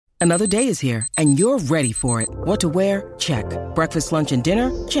Another day is here, and you're ready for it. What to wear? Check. Breakfast, lunch, and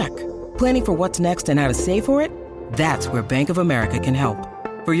dinner? Check. Planning for what's next and how to save for it? That's where Bank of America can help.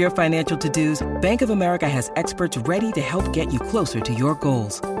 For your financial to-dos, Bank of America has experts ready to help get you closer to your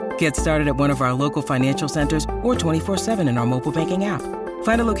goals. Get started at one of our local financial centers or 24/7 in our mobile banking app.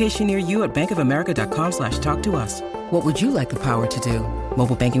 Find a location near you at bankofamerica.com/talktous. What would you like the power to do?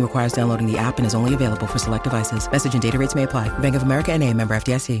 Mobile banking requires downloading the app and is only available for select devices. Message and data rates may apply. Bank of America N.A., member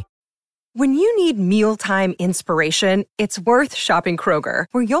FDIC. When you need mealtime inspiration, it's worth shopping Kroger,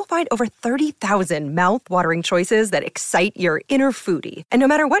 where you'll find over 30,000 mouth-watering choices that excite your inner foodie. And no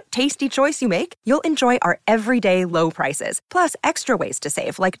matter what tasty choice you make, you'll enjoy our everyday low prices, plus extra ways to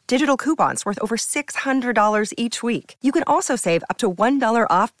save, like digital coupons worth over $600 each week. You can also save up to $1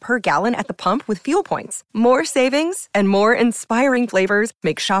 off per gallon at the pump with fuel points. More savings and more inspiring flavors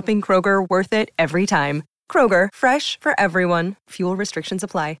make shopping Kroger worth it every time. Kroger, fresh for everyone. Fuel restrictions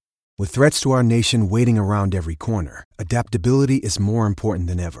apply. With threats to our nation waiting around every corner, adaptability is more important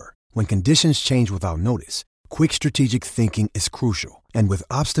than ever. When conditions change without notice, quick strategic thinking is crucial. And with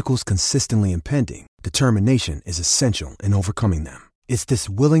obstacles consistently impending, determination is essential in overcoming them. It's this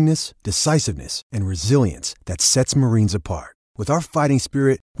willingness, decisiveness, and resilience that sets Marines apart. With our fighting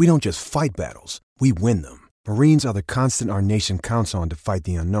spirit, we don't just fight battles, we win them. Marines are the constant our nation counts on to fight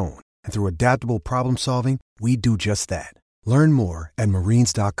the unknown. And through adaptable problem solving, we do just that. Learn more at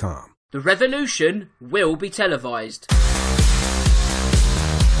marines.com. The revolution will be televised.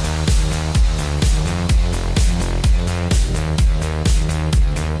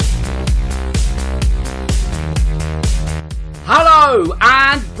 Hello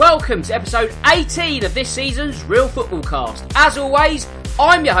and welcome to episode 18 of this season's Real Football Cast. As always,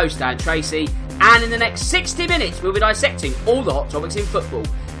 I'm your host Dan Tracy, and in the next 60 minutes we'll be dissecting all the hot topics in football.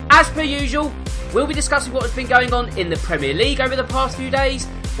 As per usual, we'll be discussing what has been going on in the Premier League over the past few days,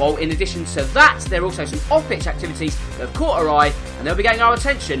 while in addition to that, there are also some off-pitch activities that have caught our eye and they'll be getting our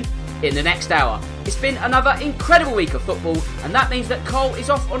attention in the next hour. It's been another incredible week of football, and that means that Cole is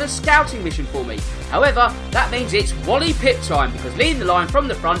off on a scouting mission for me. However, that means it's Wally Pip time, because leading the line from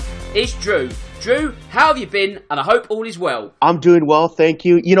the front is Drew. Drew, how have you been? And I hope all is well. I'm doing well, thank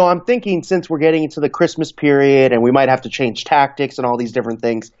you. You know, I'm thinking since we're getting into the Christmas period and we might have to change tactics and all these different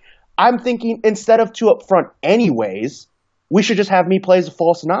things, I'm thinking instead of two up front anyways, we should just have me play as a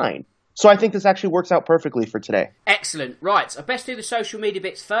false nine. So I think this actually works out perfectly for today. Excellent. Right, I best do the social media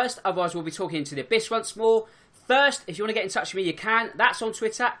bits first, otherwise we'll be talking into the abyss once more. First, if you want to get in touch with me, you can. That's on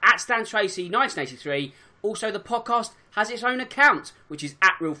Twitter, at StanTracy1983. Also, the podcast has its own account, which is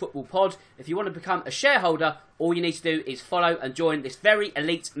at Real Football Pod. If you want to become a shareholder, all you need to do is follow and join this very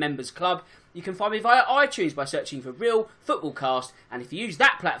elite members club. You can find me via iTunes by searching for Real Football Cast, and if you use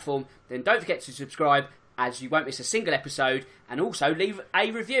that platform, then don't forget to subscribe, as you won't miss a single episode, and also leave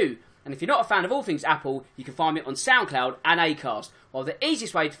a review. And if you're not a fan of all things Apple, you can find me on SoundCloud and Acast, while the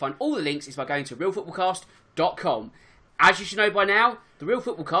easiest way to find all the links is by going to realfootballcast.com. As you should know by now, the Real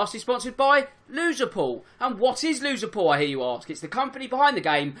Football Cast is sponsored by Loserpool. And what is Loserpool, I hear you ask? It's the company behind the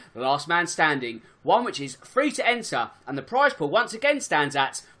game Last Man Standing, one which is free to enter, and the prize pool once again stands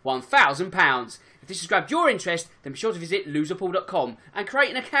at £1,000. If this has grabbed your interest, then be sure to visit loserpool.com and create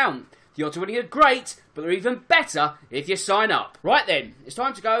an account. The odds of winning are great, but they're even better if you sign up. Right then, it's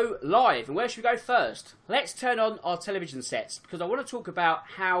time to go live, and where should we go first? Let's turn on our television sets, because I want to talk about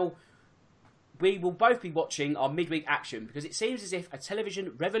how we will both be watching our midweek action, because it seems as if a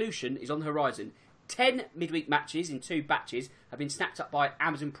television revolution is on the horizon. 10 midweek matches in 2 batches have been snapped up by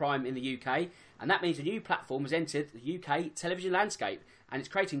Amazon Prime in the UK, and that means a new platform has entered the UK television landscape, and it's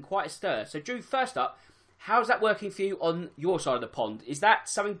creating quite a stir. So Drew, first up, how's that working for you on your side of the pond? Is that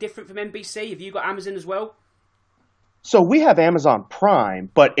something different from NBC? Have you got Amazon as well? So we have Amazon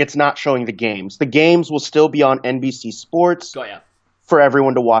Prime, but it's not showing the games. The games will still be on NBC Sports for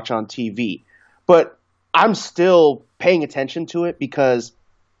everyone to watch on TV. But I'm still paying attention to it because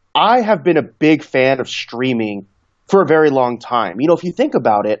I have been a big fan of streaming for a very long time. You know, if you think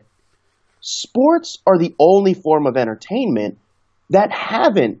about it, sports are the only form of entertainment that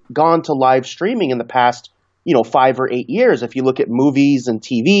haven't gone to live streaming in the past, 5 or 8 years. If you look at movies and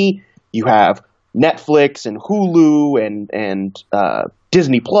TV, you have Netflix and Hulu and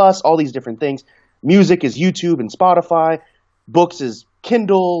Disney Plus, all these different things. Music is YouTube and Spotify. Books is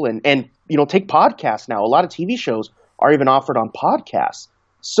Kindle and take podcasts now. A lot of TV shows are even offered on podcasts.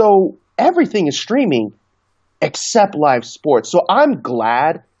 So everything is streaming except live sports. So I'm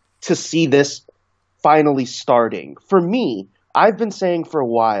glad to see this finally starting. For me, I've been saying for a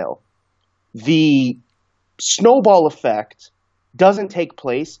while, the snowball effect doesn't take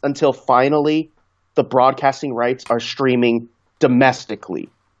place until finally the broadcasting rights are streaming domestically.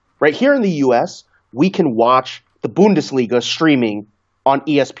 right? Here in the U.S., we can watch the Bundesliga streaming on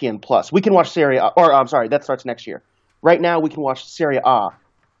ESPN Plus. We can watch Serie A, or I'm sorry, that starts next year. Right now, we can watch Serie A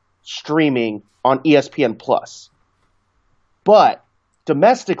streaming on ESPN Plus. But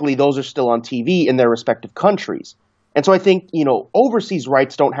domestically, those are still on TV in their respective countries. And so I think, overseas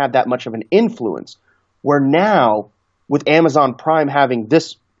rights don't have that much of an influence. Where now, with Amazon Prime having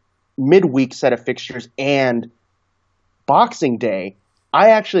this midweek set of fixtures and Boxing Day,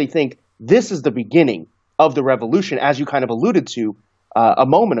 I actually think this is the beginning of the revolution, as you kind of alluded to a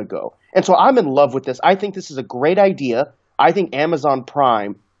moment ago. And so I'm in love with this. I think this is a great idea. I think Amazon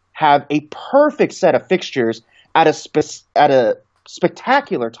Prime have a perfect set of fixtures at a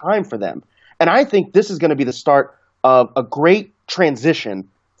spectacular time for them. And I think this is going to be the start of a great transition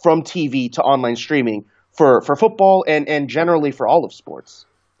from TV to online streaming for football and generally for all of sports.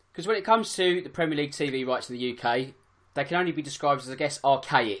 Because when it comes to the Premier League TV rights in the UK, they can only be described as, I guess,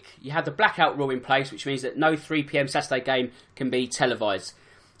 archaic. You have the blackout rule in place, which means that no 3 p.m. Saturday game can be televised.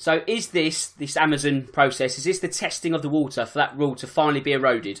 So is this Amazon process, is this the testing of the water for that rule to finally be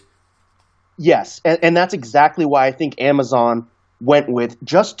eroded? Yes, and that's exactly why I think Amazon went with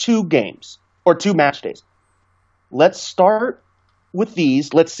just 2 games, or 2 match days. Let's start with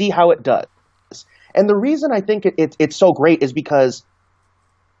these. Let's see how it does. And the reason I think it's so great is because,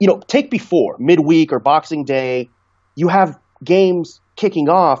 take before, midweek or Boxing Day, you have games kicking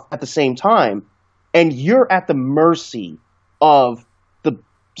off at the same time, and you're at the mercy of the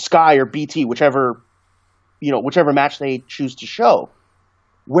Sky or BT, whichever match they choose to show.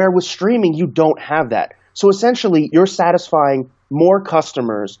 Where with streaming, you don't have that. So essentially, you're satisfying more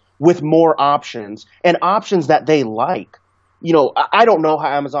customers with more options and options that they like. I don't know how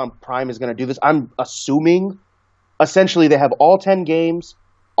Amazon Prime is going to do this. I'm assuming essentially they have all 10 games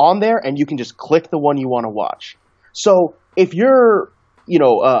on there and you can just click the one you want to watch. So if you're,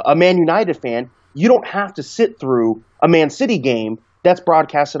 a Man United fan, you don't have to sit through a Man City game that's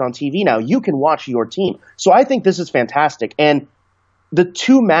broadcasted on TV now. You can watch your team. So I think this is fantastic. And the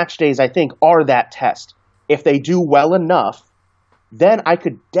 2 match days, I think, are that test. If they do well enough, then I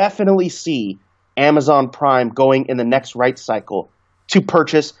could definitely see Amazon Prime going in the next rights cycle to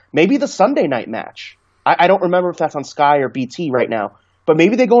purchase maybe the Sunday night match. I don't remember if that's on Sky or BT right now, but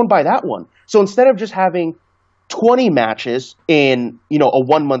maybe they go and buy that one. So instead of just having 20 matches in, a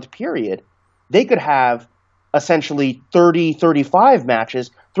 1-month period, they could have essentially 30, 35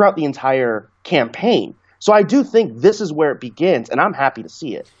 matches throughout the entire campaign. So I do think this is where it begins, and I'm happy to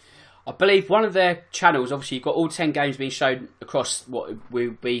see it. I believe one of their channels, obviously you've got all 10 games being shown across what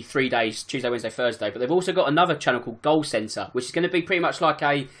will be 3 days, Tuesday, Wednesday, Thursday, but they've also got another channel called Goal Centre, which is going to be pretty much like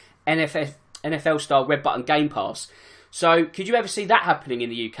a NFL-style red button Game Pass. So could you ever see that happening in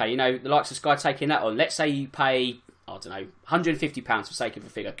the UK? The likes of Sky taking that on. Let's say you pay, I don't know, £150 for sake of a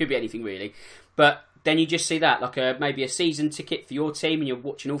figure. Could be anything really. But then you just see that, like maybe a season ticket for your team and you're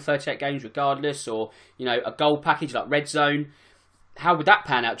watching all 38 games regardless, or, a gold package like Red Zone. How would that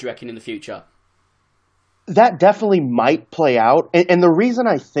pan out, do you reckon, in the future? That definitely might play out. And the reason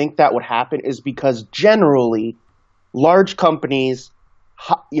I think that would happen is because generally large companies,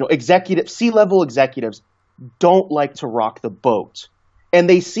 C-level executives don't like to rock the boat. And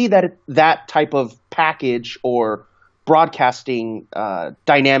they see that type of package or broadcasting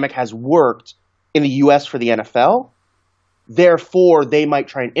dynamic has worked in the U.S. for the NFL. Therefore, they might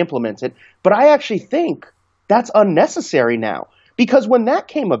try and implement it. But I actually think that's unnecessary now. Because when that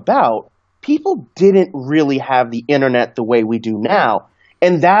came about, people didn't really have the internet the way we do now.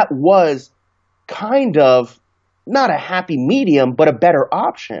 And that was kind of not a happy medium, but a better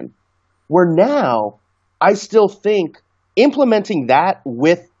option. Where now, I still think implementing that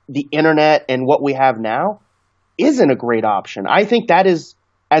with the internet and what we have now isn't a great option. I think that is,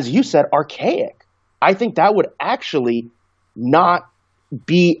 as you said, archaic. I think that would actually not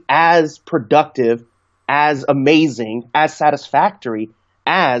be as productive, as amazing, as satisfactory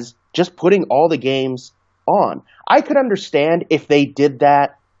as just putting all the games on. I could understand if they did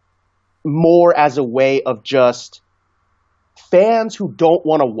that more as a way of just fans who don't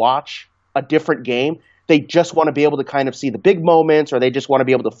want to watch a different game, they just want to be able to kind of see the big moments, or they just want to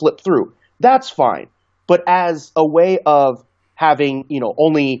be able to flip through. That's fine. But as a way of having,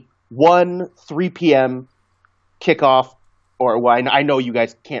 only one 3 p.m. kickoff, or well, I know you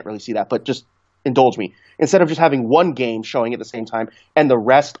guys can't really see that, but just indulge me. Instead of just having one game showing at the same time and the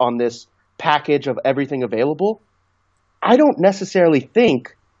rest on this package of everything available, I don't necessarily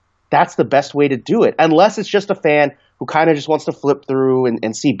think that's the best way to do it, unless it's just a fan who kind of just wants to flip through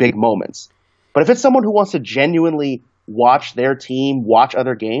and see big moments. But if it's someone who wants to genuinely watch their team, watch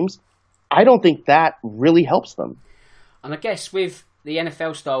other games, I don't think that really helps them. And I guess with the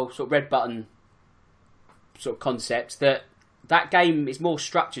NFL style sort of red button sort of concept, that game is more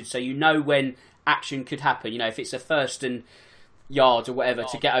structured, so you know when action could happen. You know, if it's a first and yards or whatever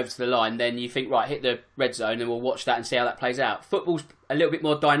to get over to the line, then you think, right, hit the red zone and we'll watch that and see how that plays out. Football's a little bit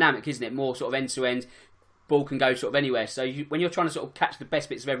more dynamic, isn't it? More sort of end to end. Ball can go sort of anywhere. So when you're trying to sort of catch the best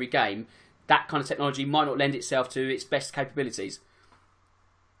bits of every game, that kind of technology might not lend itself to its best capabilities.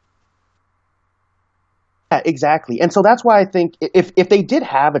 Yeah, exactly. And so that's why I think if they did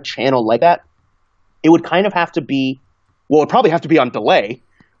have a channel like that, it would kind of have to be, well, it would probably have to be on delay,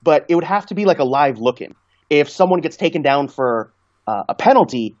 but it would have to be like a live look-in. If someone gets taken down for a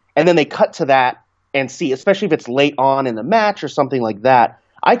penalty, and then they cut to that and see, especially if it's late on in the match or something like that,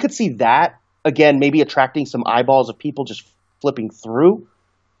 I could see that, again, maybe attracting some eyeballs of people just flipping through.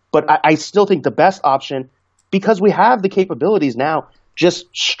 But I still think the best option, because we have the capabilities now,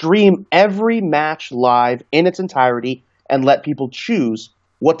 just stream every match live in its entirety and let people choose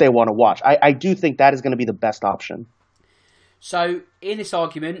what they want to watch. I do think that is going to be the best option. So, in this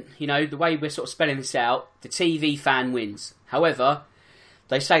argument, you know, the way we're sort of spelling this out, the TV fan wins. However,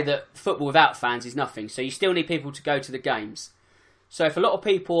 they say that football without fans is nothing, so you still need people to go to the games. So if a lot of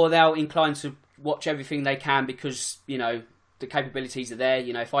people are now inclined to watch everything they can because, you know, the capabilities are there,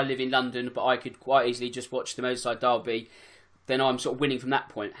 you know, if I live in London but I could quite easily just watch the Merseyside derby, then I'm sort of winning from that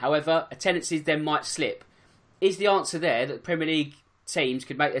point. However, attendances then might slip. Is the answer there that Premier League teams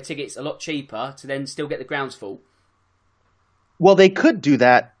could make their tickets a lot cheaper to then still get the grounds full? Well, they could do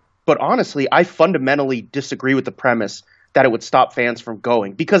that, but honestly, I fundamentally disagree with the premise that it would stop fans from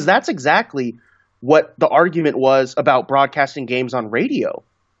going, because that's exactly what the argument was about broadcasting games on radio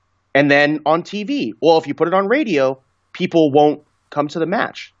and then on TV. Well, if you put it on radio, people won't come to the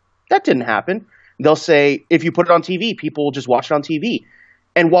match. That didn't happen. They'll say, if you put it on TV, people will just watch it on TV.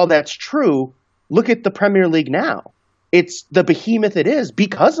 And while that's true, look at the Premier League now. It's the behemoth it is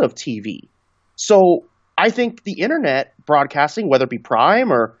because of TV. So I think the internet broadcasting, whether it be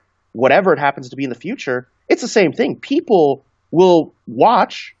Prime or whatever it happens to be in the future, it's the same thing. People will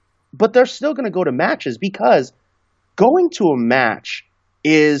watch, but they're still going to go to matches, because going to a match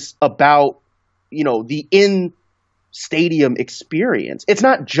is about, you know, the in-stadium experience. It's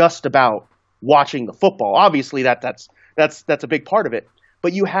not just about watching the football. Obviously, that's a big part of it.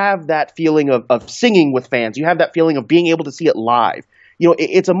 But you have that feeling of singing with fans. You have that feeling of being able to see it live. You know,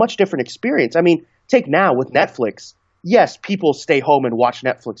 it's a much different experience. I mean, take now with Netflix. Yes, people stay home and watch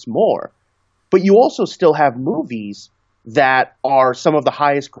Netflix more, but you also still have movies that are some of the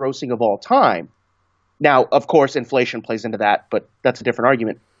highest grossing of all time. Now, of course, inflation plays into that, but that's a different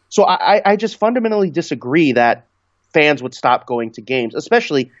argument. So I just fundamentally disagree that fans would stop going to games,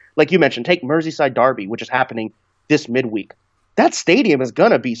 especially, like you mentioned, take Merseyside Derby, which is happening this midweek. That stadium is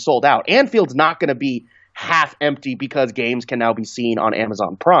going to be sold out. Anfield's not going to be half empty because games can now be seen on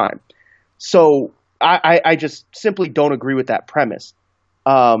Amazon Prime. So I just simply don't agree with that premise.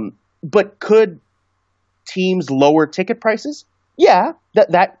 But could teams lower ticket prices? Yeah,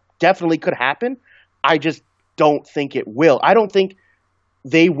 that definitely could happen. I just don't think it will. I don't think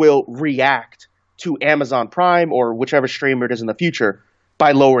they will react to Amazon Prime or whichever streamer it is in the future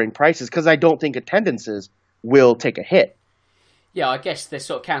by lowering prices, because I don't think attendances will take a hit. Yeah, I guess the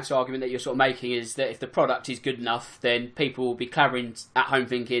sort of counter argument that you're sort of making is that if the product is good enough, then people will be clamouring at home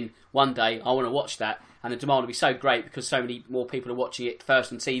thinking, one day I want to watch that, and the demand will be so great because so many more people are watching it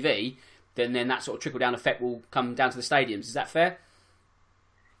first on TV, then that sort of trickle-down effect will come down to the stadiums. Is that fair?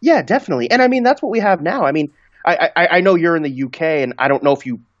 Yeah, definitely. And I mean, that's what we have now. I mean, I know you're in the UK, and I don't know if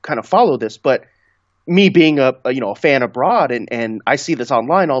you kind of follow this, but me being a fan abroad, and I see this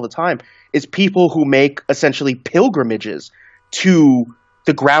online all the time, is people who make essentially pilgrimages to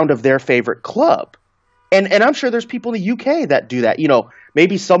the ground of their favorite club. And I'm sure there's people in the UK that do that. You know,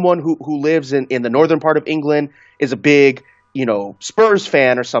 maybe someone who lives in the northern part of England is a big, Spurs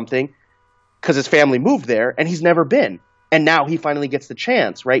fan or something because his family moved there and he's never been. And now he finally gets the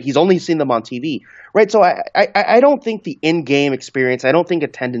chance, right? He's only seen them on TV, right? So I don't think the in-game experience, I don't think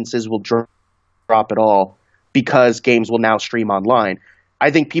attendances will drop at all because games will now stream online. I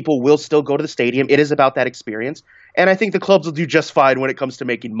think people will still go to the stadium. It is about that experience. And I think the clubs will do just fine when it comes to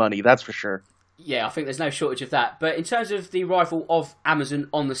making money. That's for sure. Yeah, I think there's no shortage of that. But in terms of the arrival of Amazon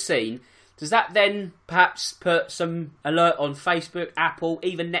on the scene, does that then perhaps put some alert on Facebook, Apple,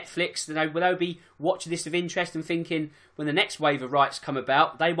 even Netflix? Will they be watching this of interest and thinking when the next wave of rights come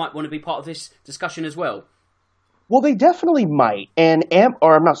about, they might want to be part of this discussion as well? Well, they definitely might. And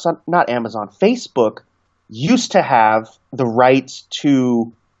not Amazon, Facebook used to have the rights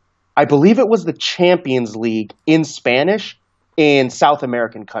to, I believe it was the Champions League in Spanish in South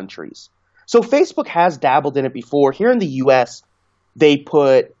American countries. So Facebook has dabbled in it before. Here in the US,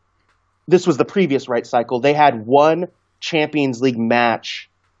 this was the previous cycle, they had one Champions League match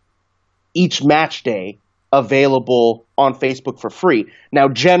each match day available on Facebook for free. Now,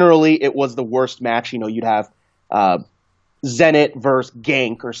 generally, it was the worst match. You'd have Zenit versus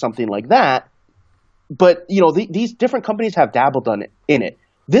Genk or something like that. But, these different companies have dabbled in it.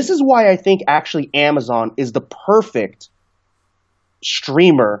 This is why I think actually Amazon is the perfect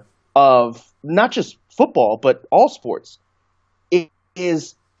streamer of not just football, but all sports.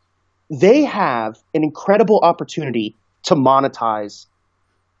 They have an incredible opportunity to monetize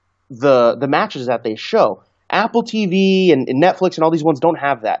the matches that they show. Apple TV and Netflix and all these ones don't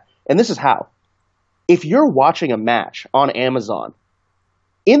have that. And this is how. If you're watching a match on Amazon,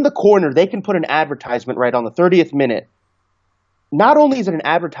 in the corner, they can put an advertisement right on the 30th minute. Not only is it an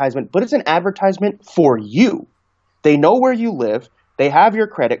advertisement, but it's an advertisement for you. They know where you live. They have your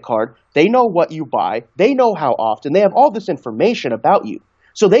credit card. They know what you buy. They know how often. They have all this information about you.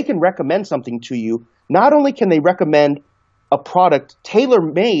 So they can recommend something to you. Not only can they recommend a product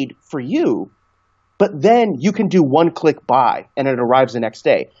tailor-made for you, but then you can do one-click buy and it arrives the next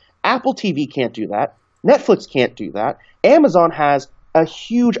day. Apple TV can't do that. Netflix can't do that. Amazon has a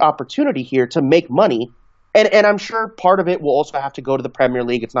huge opportunity here to make money. And I'm sure part of it will also have to go to the Premier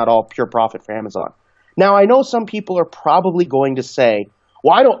League. It's not all pure profit for Amazon. Now, I know some people are probably going to say,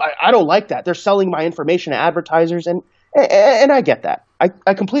 well, I don't like that. They're selling my information to advertisers. And I get that.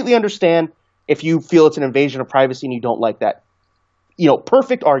 I completely understand if you feel it's an invasion of privacy and you don't like that.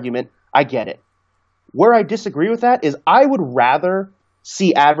 Perfect argument. I get it. Where I disagree with that is I would rather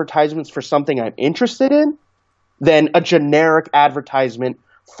see advertisements for something I'm interested in than a generic advertisement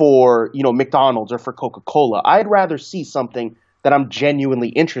for, McDonald's or for Coca-Cola. I'd rather see something that I'm genuinely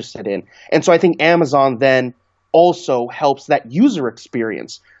interested in. And so I think Amazon then also helps that user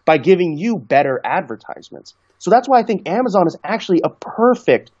experience by giving you better advertisements. So that's why I think Amazon is actually a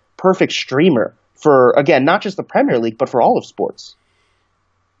perfect streamer for, again, not just the Premier League, but for all of sports.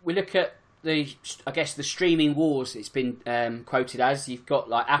 We look at the streaming wars it's been quoted as. You've got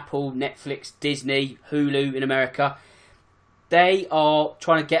like Apple, Netflix, Disney, Hulu in America. They are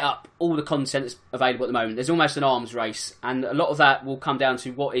trying to get up all the content that's available at the moment. There's almost an arms race, and a lot of that will come down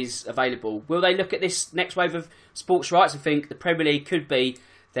to what is available. Will they look at this next wave of sports rights and think the Premier League could be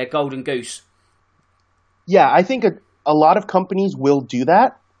their golden goose? Yeah, I think a lot of companies will do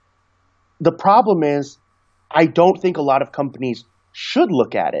that. The problem is I don't think a lot of companies should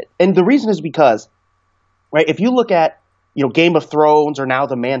look at it. And the reason is because, right, if you look at, Game of Thrones or now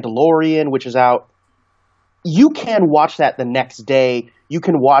The Mandalorian, which is out, you can watch that the next day. You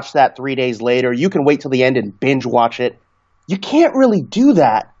can watch that 3 days later. You can wait till the end and binge watch it. You can't really do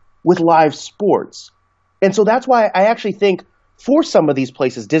that with live sports. And so that's why I actually think for some of these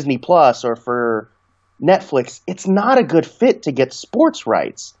places, Disney Plus or for Netflix, it's not a good fit to get sports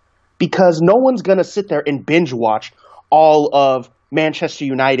rights because no one's going to sit there and binge watch all of Manchester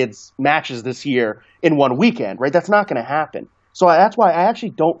United's matches this year in one weekend, right? That's not going to happen. So that's why I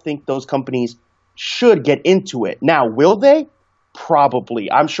actually don't think those companies should get into it. Now, will they? Probably.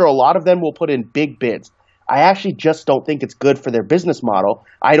 I'm sure a lot of them will put in big bids. I actually just don't think it's good for their business model.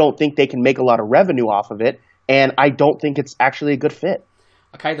 I don't think they can make a lot of revenue off of it, and I don't think it's actually a good fit.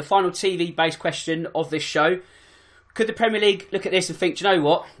 Okay, the final TV-based question of this show. Could the Premier League look at this and think, do you know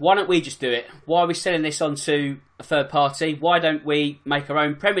what? Why don't we just do it? Why are we selling this on to a third party? Why don't we make our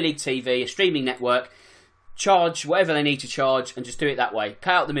own Premier League TV, a streaming network, charge whatever they need to charge, and just do it that way?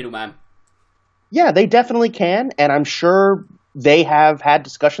 Cut out the middleman. Yeah, they definitely can, and I'm sure they have had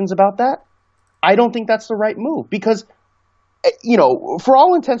discussions about that. I don't think that's the right move because, for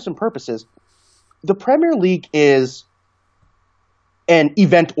all intents and purposes, the Premier League is an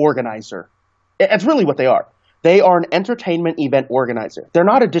event organizer. It's really what they are. They are an entertainment event organizer. They're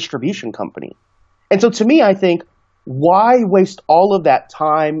not a distribution company. And so to me, I think, why waste all of that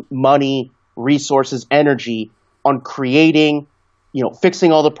time, money, resources, energy on creating,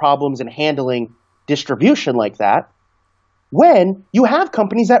 fixing all the problems and handling distribution like that when you have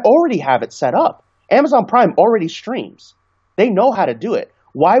companies that already have it set up? Amazon Prime already streams. They know how to do it.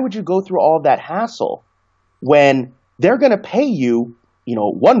 Why would you go through all of that hassle when they're going to pay you,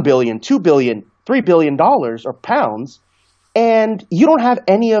 $1 billion, $2 billion, $3 billion or pounds, and you don't have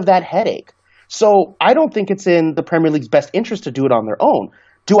any of that headache? So I don't think it's in the Premier League's best interest to do it on their own.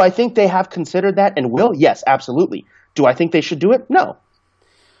 Do I think they have considered that and will? Yes, absolutely. Do I think they should do it? No.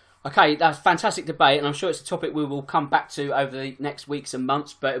 Okay, that's a fantastic debate, and I'm sure it's a topic we will come back to over the next weeks and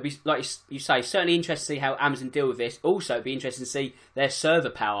months, but it'll be, like you say, certainly interesting to see how Amazon deal with this. Also, it'll be interesting to see their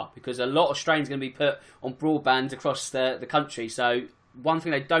server power, because a lot of strain is going to be put on broadband across the country, so one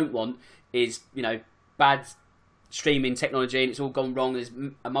thing they don't want is, bad streaming technology and it's all gone wrong. There's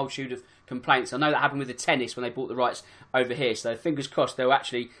a multitude of complaints. I know that happened with the tennis when they bought the rights over here. So fingers crossed they'll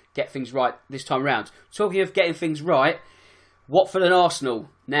actually get things right this time around. Talking of getting things right, Watford and Arsenal.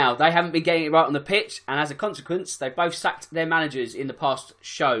 Now, they haven't been getting it right on the pitch, and as a consequence, they both sacked their managers in the past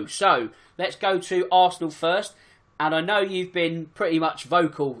show. So, let's go to Arsenal first. And I know you've been pretty much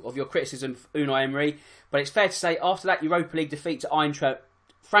vocal of your criticism of Unai Emery, but it's fair to say after that Europa League defeat to Eintracht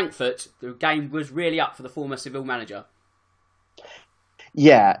Frankfurt, the game was really up for the former Seville manager.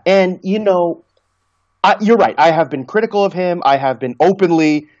 Yeah, and you're right. I have been critical of him. I have been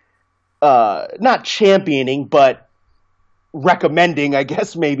openly not championing, but recommending, I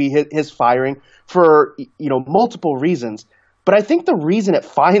guess, maybe his firing for, multiple reasons. But I think the reason it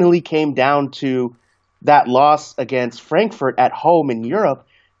finally came down to that loss against Frankfurt at home in Europe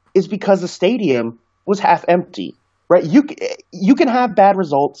is because the stadium was half empty, right? You can have bad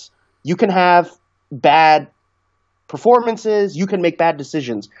results. You can have bad performances. You can make bad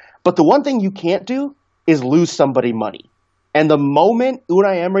decisions. But the one thing you can't do is lose somebody money. And the moment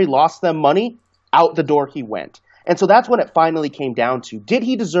Unai Emery lost them money, out the door he went. And so that's when it finally came down to, did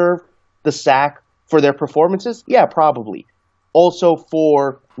he deserve the sack for their performances? Yeah, probably. Also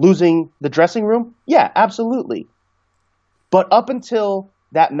for losing the dressing room? Yeah, absolutely. But up until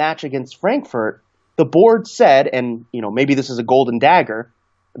that match against Frankfurt, the board said, and maybe this is a golden dagger,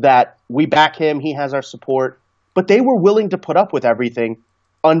 that we back him, he has our support, but they were willing to put up with everything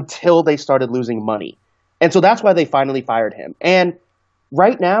until they started losing money. And so that's why they finally fired him. And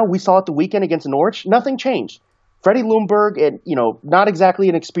right now, we saw at the weekend against Norwich, nothing changed. Freddie Ljungberg, not exactly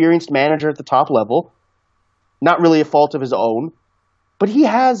an experienced manager at the top level, not really a fault of his own, but he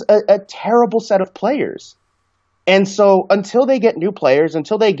has a terrible set of players. And so until they get new players,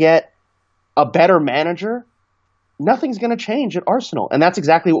 until they get a better manager, nothing's going to change at Arsenal. And that's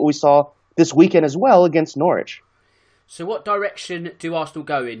exactly what we saw this weekend as well against Norwich. So what direction do Arsenal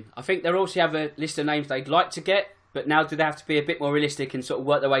go in? I think they also have a list of names they'd like to get, but now do they have to be a bit more realistic and sort of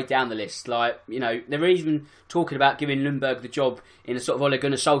work their way down the list? Like, they're even talking about giving Ljungberg the job in a sort of Ole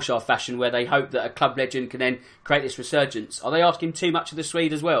Gunnar Solskjaer fashion where they hope that a club legend can then create this resurgence. Are they asking too much of the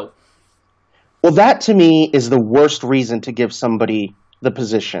Swede as well? Well, that to me is the worst reason to give somebody the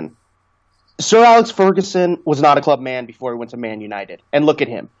position. Sir Alex Ferguson was not a club man before he went to Man United. And look at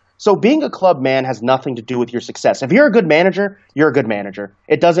him. So being a club man has nothing to do with your success. If you're a good manager, you're a good manager.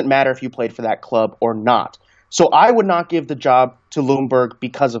 It doesn't matter if you played for that club or not. So I would not give the job to Ljungberg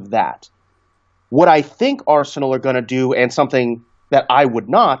because of that. What I think Arsenal are going to do, and something that I would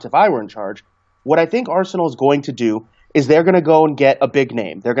not if I were in charge, what I think Arsenal is going to do is they're going to go and get a big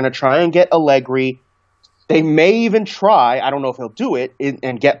name. They're going to try and get Allegri. They may even try, I don't know if he'll do it,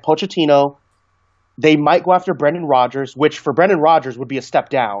 and get Pochettino. They might go after Brendan Rodgers, which for Brendan Rodgers would be a step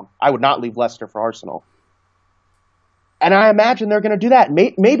down. I would not leave Leicester for Arsenal. And I imagine they're going to do that.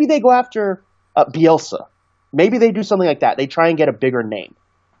 Maybe they go after Bielsa. Maybe they do something like that. They try and get a bigger name.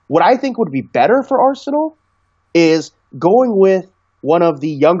 What I think would be better for Arsenal is going with one of the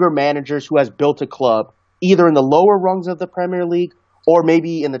younger managers who has built a club, either in the lower rungs of the Premier League or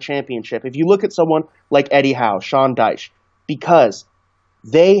maybe in the Championship. If you look at someone like Eddie Howe, Sean Dyche, because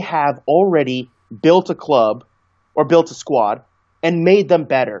they have already built a club or built a squad and made them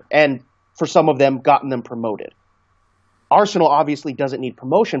better, and for some of them, gotten them promoted. Arsenal obviously doesn't need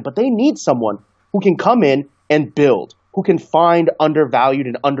promotion, but they need someone who can come in and build, who can find undervalued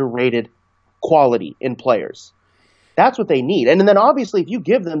and underrated quality in players. That's what they need. And then obviously if you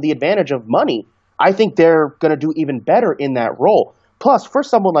give them the advantage of money, I think they're going to do even better in that role. Plus, for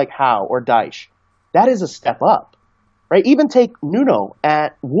someone like Howe or Dyche, that is a step up, right? Even take Nuno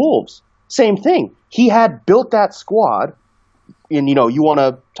at Wolves. Same thing. He had built that squad, and you want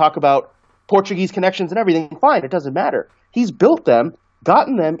to talk about Portuguese connections and everything, fine, it doesn't matter. He's built them,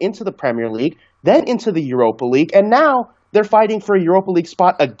 gotten them into the Premier League, then into the Europa League, and now they're fighting for a Europa League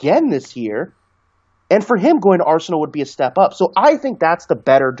spot again this year. And for him, going to Arsenal would be a step up. So I think that's the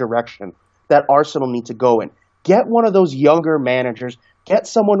better direction that Arsenal need to go in. Get one of those younger managers, get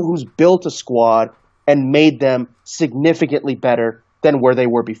someone who's built a squad and made them significantly better than where they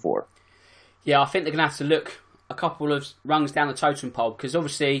were before. Yeah, I think they're going to have to look a couple of rungs down the totem pole, because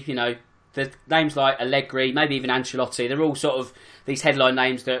obviously, the names like Allegri, maybe even Ancelotti, they're all sort of these headline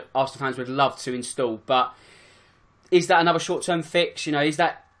names that Arsenal fans would love to install. But is that another short-term fix? Is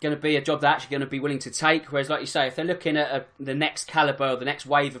that going to be a job they're actually going to be willing to take? Whereas, like you say, if they're looking at the next calibre or the next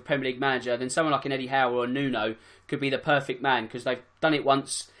wave of Premier League manager, then someone like an Eddie Howe or a Nuno could be the perfect man, because they've done it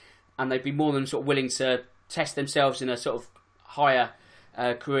once and they'd be more than sort of willing to test themselves in a sort of higher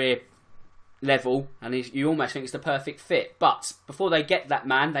career level, and you almost think it's the perfect fit. But before they get that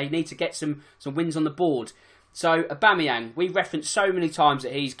man, they need to get some wins on the board. So, Aubameyang, we referenced so many times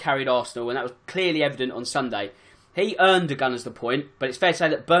that he's carried Arsenal, and that was clearly evident on Sunday. He earned a Gunners the point, but it's fair to say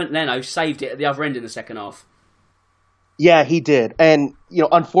that Bernd Leno saved it at the other end in the second half. Yeah, he did. And,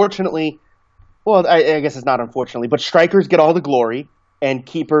 unfortunately, well, I guess it's not unfortunately, but strikers get all the glory, and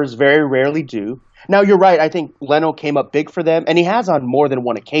keepers very rarely do. Now, you're right. I think Leno came up big for them, and he has on more than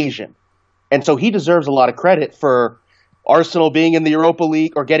one occasion. And so he deserves a lot of credit for Arsenal being in the Europa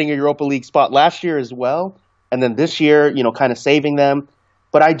League or getting a Europa League spot last year as well. And then this year, kind of saving them.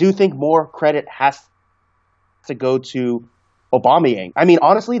 But I do think more credit has to go to Aubameyang. I mean,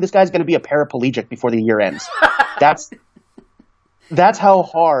 honestly, this guy's going to be a paraplegic before the year ends. That's how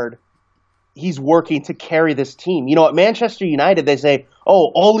hard he's working to carry this team. At Manchester United, they say,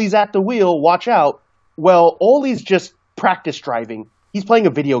 oh, Ole's at the wheel, watch out. Well, Ole's just practice driving. He's playing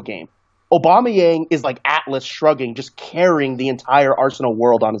a video game. Aubameyang is like Atlas shrugging, just carrying the entire Arsenal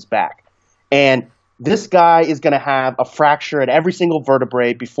world on his back. And this guy is going to have a fracture at every single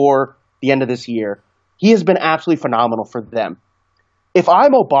vertebrae before the end of this year. He has been absolutely phenomenal for them. If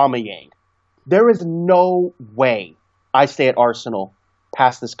I'm Aubameyang, there is no way I stay at Arsenal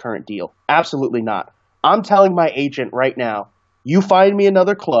past this current deal. Absolutely not. I'm telling my agent right now, you find me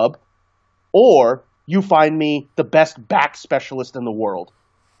another club or you find me the best back specialist in the world,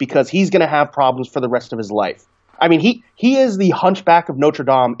 because he's going to have problems for the rest of his life. I mean, he is the Hunchback of Notre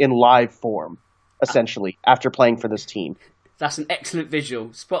Dame in live form, essentially, after playing for this team. That's an excellent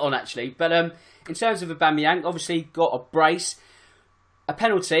visual. Spot on, actually. But in terms of Aubameyang, obviously got a brace. A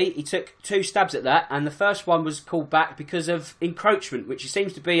penalty, he took 2 stabs at that, and the first one was called back because of encroachment, which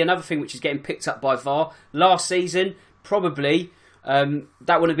seems to be another thing which is getting picked up by VAR. Last season, probably, that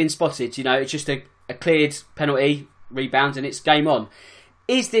wouldn't have been spotted. It's just a cleared penalty, rebound, and it's game on.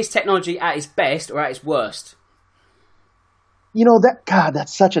 Is this technology at its best or at its worst?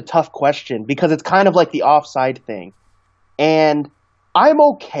 That's such a tough question, because it's kind of like the offside thing. And I'm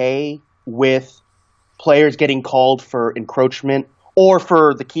okay with players getting called for encroachment or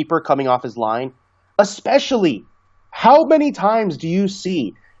for the keeper coming off his line. Especially, how many times do you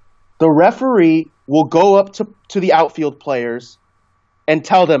see the referee will go up to the outfield players and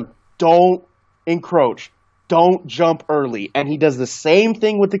tell them, don't encroach, don't jump early. And he does the same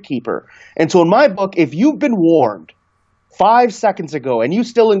thing with the keeper. And so in my book, if you've been warned 5 seconds ago and you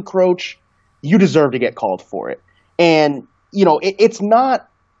still encroach, you deserve to get called for it. And, it's not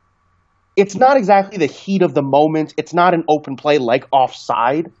exactly the heat of the moment. It's not an open play like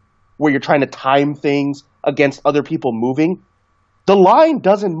offside, where you're trying to time things against other people moving. The line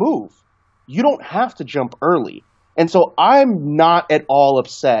doesn't move. You don't have to jump early. And so I'm not at all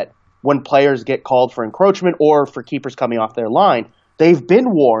upset when players get called for encroachment or for keepers coming off their line. They've been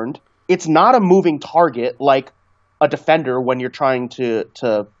warned. It's not a moving target like a defender when you're trying to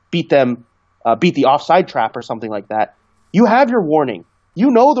beat the offside trap or something like that. You have your warning.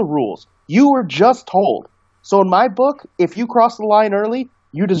 You know the rules. You were just told. So in my book, if you cross the line early,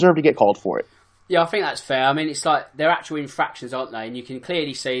 you deserve to get called for it. Yeah, I think that's fair. I mean, it's like they're actual infractions, aren't they? And you can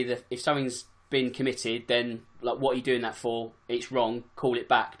clearly see that if something's been committed, then what are you doing that for? It's wrong. Call it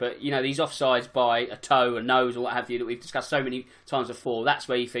back. But these offsides by a toe, a nose, or what have you that we've discussed so many times before. That's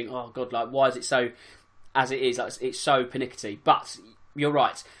where you think, oh God, why is it so as it is? It's so pernickety. But you're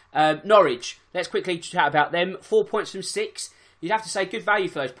right. Norwich. Let's quickly chat about them. 4 points from 6. You'd have to say good value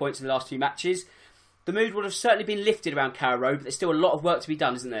for those points in the last 2 matches. The mood would have certainly been lifted around Carrow Road, but there's still a lot of work to be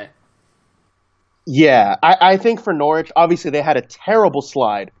done, isn't there? Yeah, I think for Norwich, obviously they had a terrible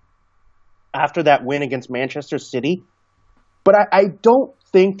slide after that win against Manchester City. But I don't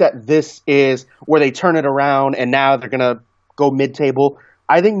think that this is where they turn it around and now they're going to go mid-table.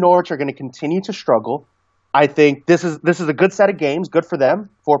 I think Norwich are going to continue to struggle. I think this is a good set of games, good for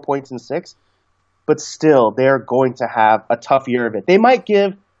them, 4 points in 6. But still, they're going to have a tough year of it. They might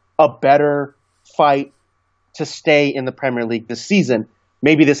give a better fight to stay in the Premier League this season.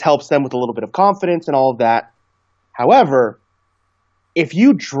 Maybe this helps them with a little bit of confidence and all of that. However, if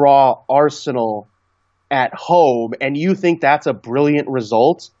you draw Arsenal at home and you think that's a brilliant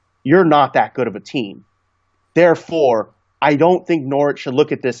result, you're not that good of a team. Therefore, I don't think Norwich should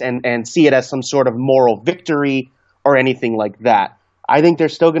look at this and see it as some sort of moral victory or anything like that. I think they're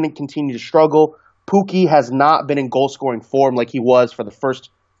still going to continue to struggle. Pukki has not been in goal-scoring form like he was for the first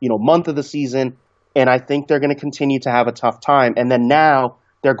month of the season, and I think they're going to continue to have a tough time. And then now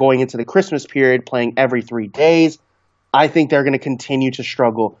they're going into the Christmas period, playing every 3 days. I think they're going to continue to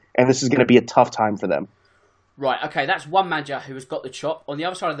struggle, and this is going to be a tough time for them. Right, okay, that's one manager who has got the chop. On the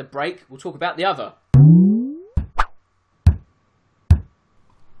other side of the break, we'll talk about the other.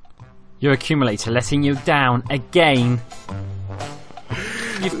 Your accumulator letting you down again.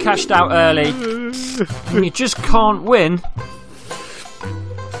 You've cashed out early. and you just can't win.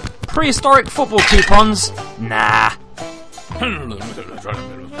 Prehistoric football coupons? Nah.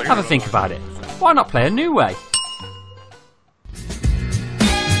 Have a think about it. Why not play a new way?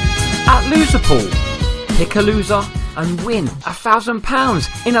 At Loserpool, pick a loser and win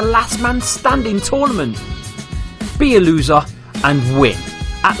 £1,000 in a last man standing tournament. Be a loser and win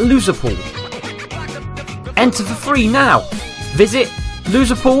at Loserpool. Enter for free now. Visit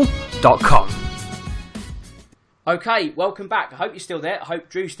loserpool.com. Okay, welcome back. I hope you're still there. I hope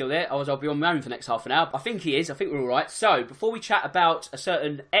Drew's still there, otherwise I'll be on my own for the next half an hour. I think he is. I think we're all right. So, before we chat about a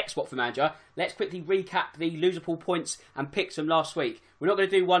certain ex-Watford manager, let's quickly recap the Loserpool points and picks from last week. We're not going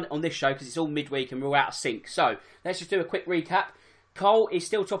to do one on this show because it's all midweek and we're all out of sync. So, let's just do a quick recap. Cole is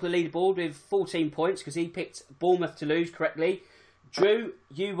still top of the leaderboard with 14 points because he picked Bournemouth to lose correctly. Drew,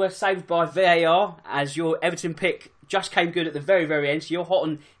 you were saved by VAR as your Everton pick just came good at the very, very end. So you're hot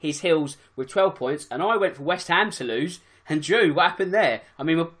on his heels with 12 points. And I went for West Ham to lose. And Drew, what happened there? I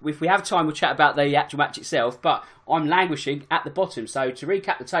mean, if we have time, we'll chat about the actual match itself. But I'm languishing at the bottom. So to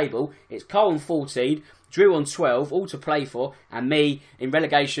recap the table, it's Cole on 14, Drew on 12, all to play for. And me in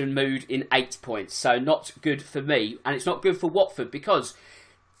relegation mood in 8 points. So not good for me. And it's not good for Watford because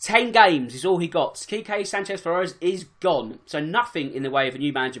 10 games is all he got. Quique Sanchez-Flores is gone. So nothing in the way of a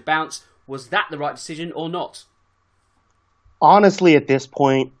new manager bounce. Was that the right decision or not? Honestly, at this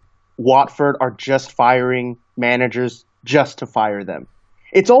point, Watford are just firing managers just to fire them.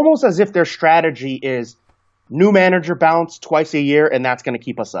 It's almost as if their strategy is new manager bounce twice a year and that's going to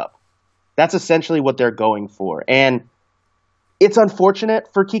keep us up. That's essentially what they're going for. And it's unfortunate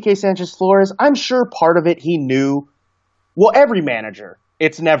for Quique Sanchez-Flores. I'm sure part of it he knew. Well, every manager,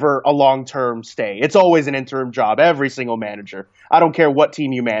 it's never a long-term stay. It's always an interim job, every single manager. I don't care what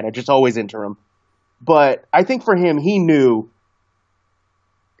team you manage, it's always interim. But I think for him, he knew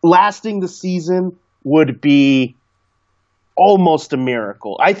lasting the season would be almost a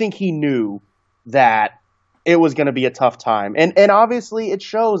miracle. I think he knew that it was going to be a tough time. And obviously it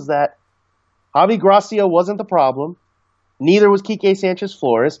shows that Javi Gracia wasn't the problem. Neither was Quique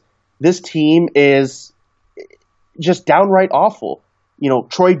Sanchez-Flores. This team is just downright awful. You know,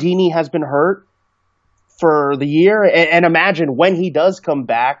 Troy Deeney has been hurt for the year. And imagine when he does come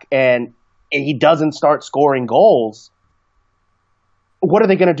back and he doesn't start scoring goals, what are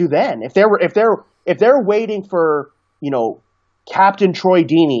they going to do then? If they're waiting for, you know, Captain Troy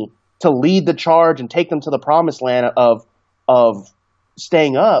Deeney to lead the charge and take them to the promised land of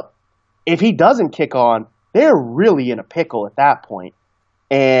staying up, if he doesn't kick on, they're really in a pickle at that point.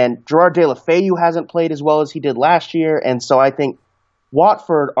 And Gerard Deulofeu hasn't played as well as he did last year, and so I think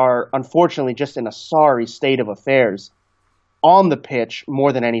Watford are unfortunately just in a sorry state of affairs on the pitch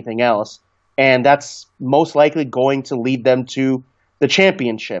more than anything else. And that's most likely going to lead them to the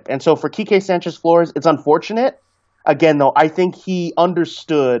championship. And so for Quique Sanchez-Flores, it's unfortunate. Again, though, I think he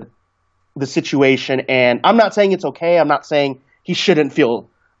understood the situation. And I'm not saying it's okay. I'm not saying he shouldn't feel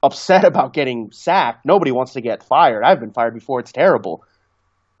upset about getting sacked. Nobody wants to get fired. I've been fired before. It's terrible.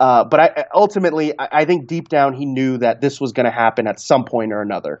 But ultimately, I think deep down he knew that this was going to happen at some point or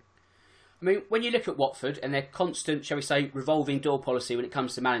another. I mean, when you look at Watford and their constant, shall we say, revolving door policy when it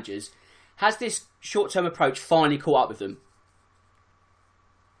comes to managers, has this short-term approach finally caught up with them?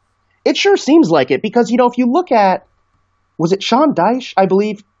 It sure seems like it because, you know, if you look at, was it Sean Dyche? I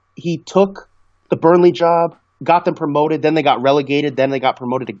believe he took the Burnley job, got them promoted, then they got relegated, then they got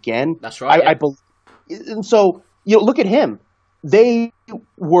promoted again. That's right. I believe. And so, you know, look at him. They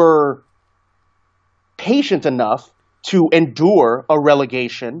were patient enough to endure a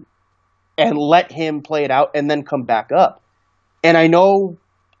relegation and let him play it out and then come back up. And I know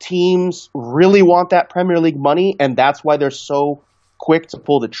teams really want that Premier League money, and that's why they're so quick to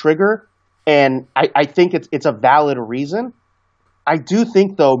pull the trigger. And I think it's a valid reason. I do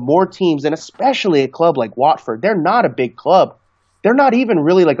think, though, more teams, and especially a club like Watford, they're not a big club. They're not even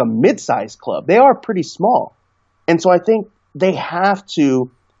really like a mid-sized club. They are pretty small. And so I think they have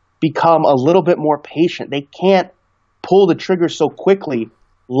to become a little bit more patient. They can't pull the trigger so quickly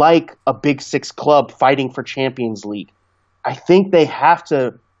like a Big Six club fighting for Champions League. I think they have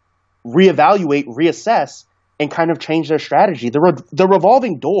to reevaluate, reassess, and kind of change their strategy. The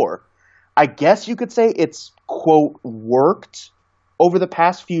revolving door, I guess you could say it's, quote, worked over the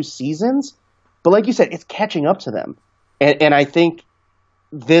past few seasons. But like you said, it's catching up to them. And I think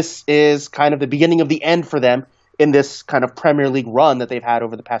this is kind of the beginning of the end for them in this kind of Premier League run that they've had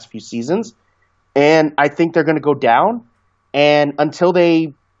over the past few seasons. And I think they're going to go down. And until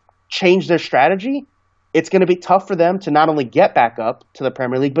they change their strategy, it's going to be tough for them to not only get back up to the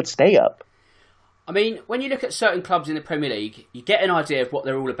Premier League, but stay up. I mean, when you look at certain clubs in the Premier League, you get an idea of what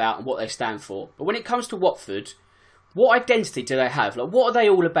they're all about and what they stand for. But when it comes to Watford, what identity do they have? Like, what are they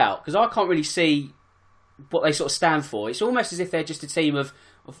all about? Because I can't really see what they sort of stand for. It's almost as if they're just a team of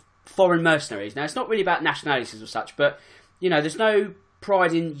foreign mercenaries. Now, it's not really about nationalities or such, but, you know, there's no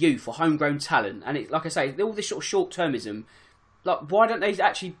pride in youth or homegrown talent. And, like I say, all this sort of short-termism, like, why don't they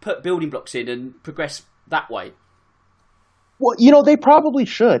actually put building blocks in and progress that way? Well, you know, they probably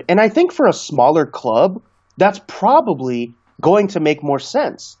should. And I think for a smaller club, that's probably going to make more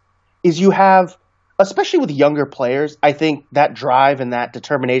sense. Is you have, especially with younger players, I think that drive and that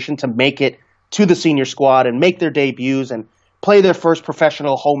determination to make it to the senior squad and make their debuts and play their first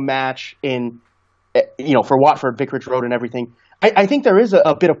professional home match in, you know, for Watford, Vicarage Road and everything. I think there is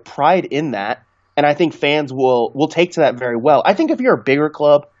a bit of pride in that. And I think fans will take to that very well. I think if you're a bigger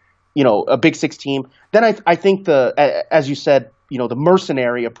club, you know, a Big Six team, then I think as you said, you know, the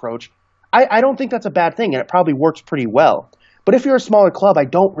mercenary approach, I don't think that's a bad thing, and it probably works pretty well. But if you're a smaller club, I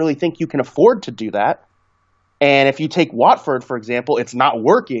don't really think you can afford to do that. And if you take Watford, for example, it's not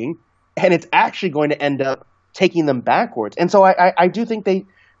working, and it's actually going to end up taking them backwards. And so I do think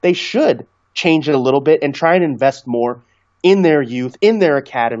they should change it a little bit and try and invest more in their youth, in their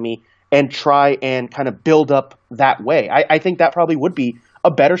academy, and try and kind of build up that way. I think that probably would be a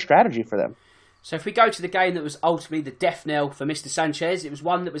better strategy for them. So if we go to the game that was ultimately the death knell for Mr. Sanchez, it was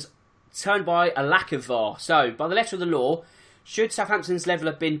one that was turned by a lack of VAR. So, by the letter of the law, should Southampton's level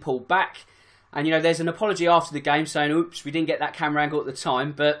have been pulled back? And, you know, there's an apology after the game saying, oops, we didn't get that camera angle at the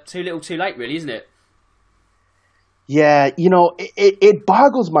time, but too little too late, really, isn't it? Yeah, you know, it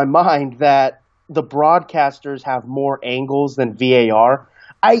boggles my mind that the broadcasters have more angles than VAR.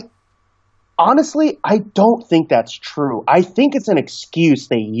 Honestly, I don't think that's true. I think it's an excuse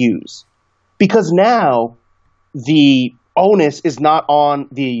they use. Because now the onus is not on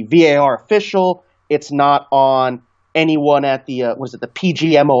the VAR official. It's not on anyone at the, the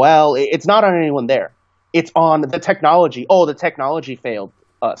PGMOL. It's not on anyone there. It's on the technology. Oh, the technology failed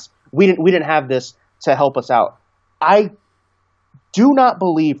us. We didn't have this to help us out. I do not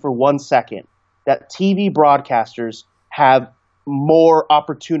believe for 1 second that TV broadcasters have more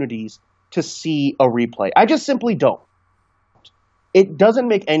opportunities to see a replay. I just simply don't. It doesn't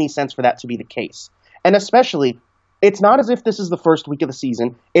make any sense for that to be the case. And especially, it's not as if this is the first week of the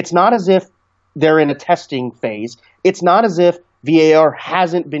season. It's not as if they're in a testing phase. It's not as if VAR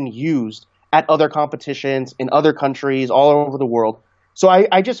hasn't been used at other competitions in other countries all over the world. So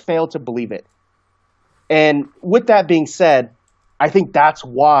I just fail to believe it. And with that being said, I think that's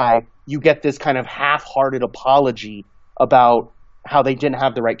why you get this kind of half-hearted apology about how they didn't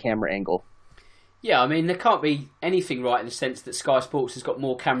have the right camera angle. Yeah, I mean, there can't be anything right in the sense that Sky Sports has got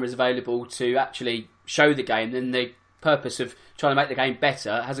more cameras available to actually show the game than the purpose of trying to make the game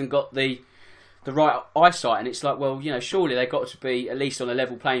better hasn't got the right eyesight. And it's like, well, you know, surely they've got to be at least on a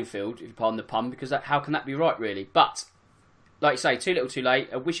level playing field, if you pardon the pun, because how can that be right, really? But, like you say, too little too late,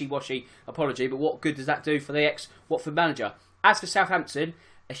 a wishy-washy apology, but what good does that do for the ex-Watford manager? As for Southampton,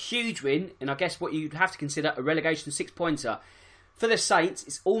 a huge win, and I guess what you'd have to consider a relegation six-pointer. For the Saints,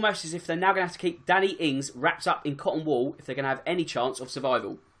 it's almost as if they're now going to have to keep Danny Ings wrapped up in cotton wool if they're going to have any chance of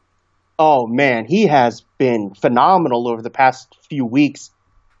survival. Oh, man, he has been phenomenal over the past few weeks,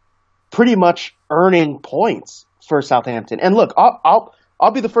 pretty much earning points for Southampton. And look,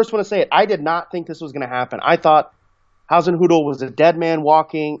 I'll be the first one to say it. I did not think this was going to happen. I thought Hasenhüttl was a dead man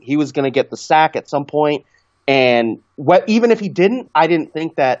walking. He was going to get the sack at some point. And even if he didn't, I didn't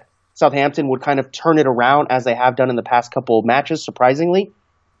think that Southampton would kind of turn it around as they have done in the past couple of matches, surprisingly.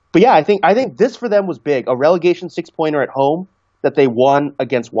 But yeah, I think this for them was big. A relegation six-pointer at home that they won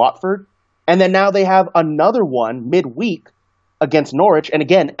against Watford. And then now they have another one midweek against Norwich. And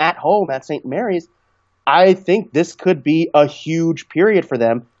again, at home at St. Mary's. I think this could be a huge period for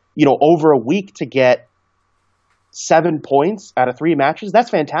them. You know, over a week to get 7 points out of 3 matches. That's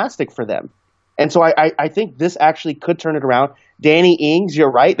fantastic for them. And so I think this actually could turn it around. Danny Ings,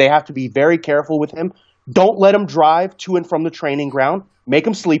 you're right. They have to be very careful with him. Don't let him drive to and from the training ground. Make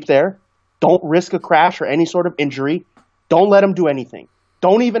him sleep there. Don't risk a crash or any sort of injury. Don't let him do anything.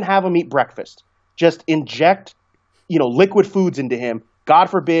 Don't even have him eat breakfast. Just inject, liquid foods into him. God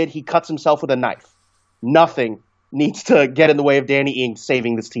forbid he cuts himself with a knife. Nothing needs to get in the way of Danny Ings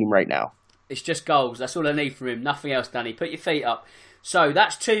saving this team right now. It's just goals. That's all I need from him. Nothing else, Danny. Put your feet up. So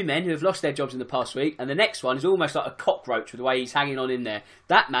that's 2 men who have lost their jobs in the past week, and the next one is almost like a cockroach with the way he's hanging on in there.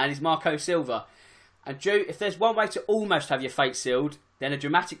 That man is Marco Silva. And Drew, if there's one way to almost have your fate sealed, then a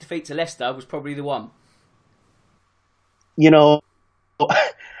dramatic defeat to Leicester was probably the one.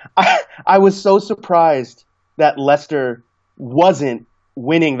 I was so surprised that Leicester wasn't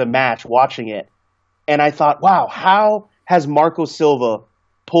winning the match watching it. And I thought, wow, how has Marco Silva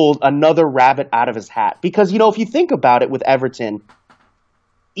pulled another rabbit out of his hat? Because, if you think about it with Everton,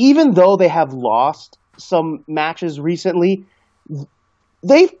 even though they have lost some matches recently,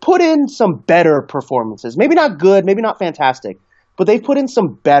 they've put in some better performances. Maybe not good, maybe not fantastic, but they've put in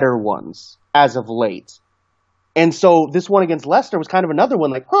some better ones as of late. And so this one against Leicester was kind of another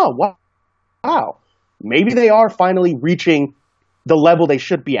one like, wow, maybe they are finally reaching the level they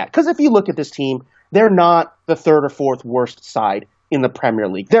should be at. Because if you look at this team, they're not the third or fourth worst side in the Premier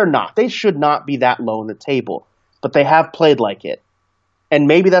League. They're not. They should not be that low in the table. But they have played like it. And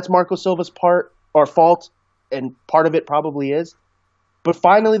maybe that's Marco Silva's part or fault, and part of it probably is. But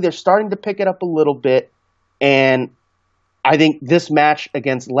finally, they're starting to pick it up a little bit. And I think this match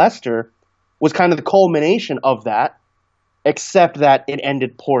against Leicester was kind of the culmination of that, except that it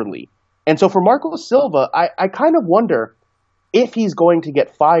ended poorly. And so for Marco Silva, I kind of wonder if he's going to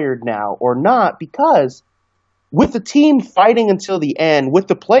get fired now or not, because with the team fighting until the end, with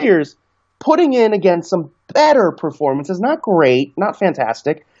the players putting in, again, some better performances, not great, not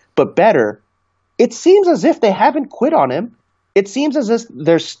fantastic, but better, it seems as if they haven't quit on him. It seems as if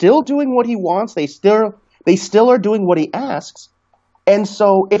they're still doing what he wants. They still are doing what he asks. And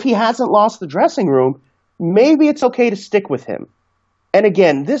so if he hasn't lost the dressing room, maybe it's okay to stick with him. And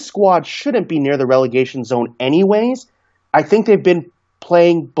again, this squad shouldn't be near the relegation zone anyways. I think they've been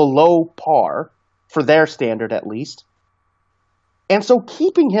playing below par, for their standard at least. And so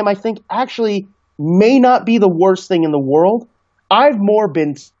keeping him, I think, actually may not be the worst thing in the world. I've more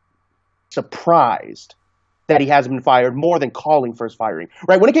been surprised that he hasn't been fired more than calling for his firing.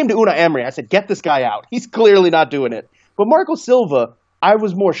 Right? When it came to Unai Emery, I said, get this guy out. He's clearly not doing it. But Marco Silva, I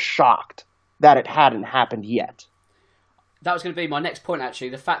was more shocked that it hadn't happened yet. That was going to be my next point, actually.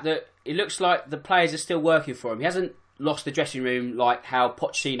 The fact that it looks like the players are still working for him. He hasn't lost the dressing room like how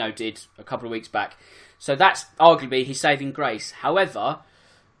Pochettino did a couple of weeks back. So that's arguably his saving grace. However,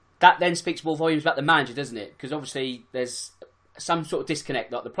 that then speaks more volumes about the manager, doesn't it? Because obviously there's some sort of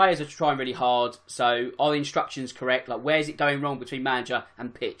disconnect. Like, the players are trying really hard. So are the instructions correct? Like, where is it going wrong between manager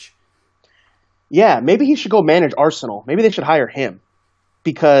and pitch? Yeah, maybe he should go manage Arsenal. Maybe they should hire him.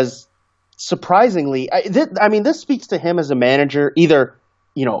 Because surprisingly, this speaks to him as a manager, either,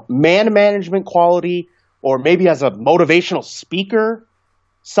 man management quality, or maybe as a motivational speaker.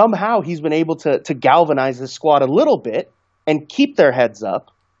 Somehow he's been able to galvanize this squad a little bit and keep their heads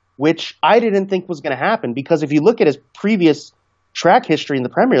up, which I didn't think was going to happen, because if you look at his previous track history in the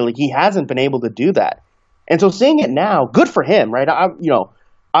Premier League, he hasn't been able to do that. And so seeing it now, good for him, right?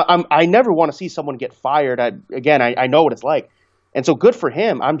 I never want to see someone get fired. I know what it's like. And so good for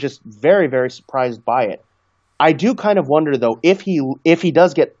him. I'm just very, very surprised by it. I do kind of wonder, though, if he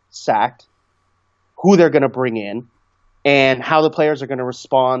does get sacked, who they're going to bring in and how the players are going to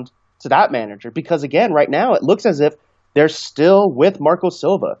respond to that manager. Because, again, right now it looks as if they're still with Marco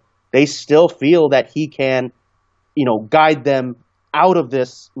Silva. They still feel that he can, guide them out of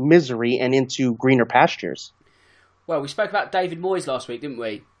this misery and into greener pastures. Well, we spoke about David Moyes last week, didn't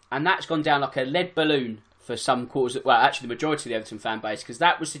we? And that's gone down like a lead balloon for some quarters. Well, actually, the majority of the Everton fan base, because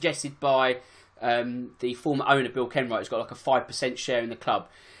that was suggested by the former owner, Bill Kenwright, who's got like a 5% share in the club.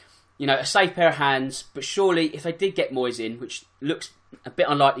 A safe pair of hands, but surely if they did get Moyes in, which looks a bit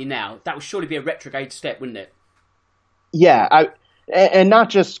unlikely now, that would surely be a retrograde step, wouldn't it? Yeah, and not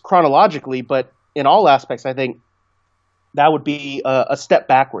just chronologically, but in all aspects, I think that would be a step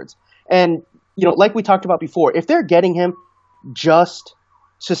backwards. And, like we talked about before, if they're getting him just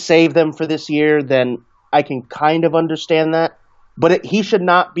to save them for this year, then I can kind of understand that. But he should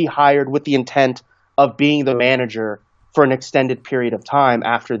not be hired with the intent of being the manager for an extended period of time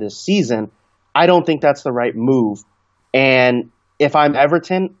after this season. I don't think that's the right move. And if I'm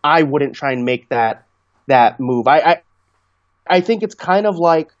Everton, I wouldn't try and make that move. I think it's kind of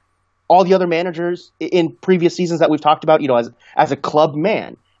like all the other managers in previous seasons that we've talked about, as a club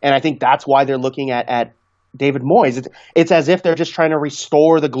man. And I think that's why they're looking at David Moyes. It's as if they're just trying to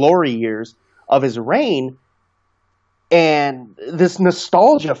restore the glory years of his reign. And this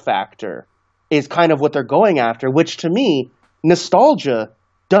nostalgia factor is kind of what they're going after, which to me, nostalgia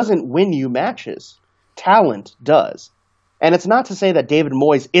doesn't win you matches. Talent does. And it's not to say that David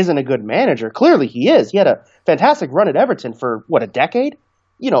Moyes isn't a good manager. Clearly he is. He had a fantastic run at Everton for, a decade?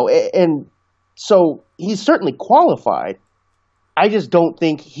 And so he's certainly qualified. I just don't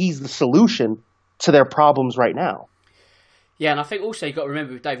think he's the solution to their problems right now. Yeah, and I think also you've got to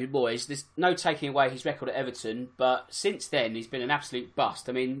remember with David Moyes, there's no taking away his record at Everton, but since then he's been an absolute bust.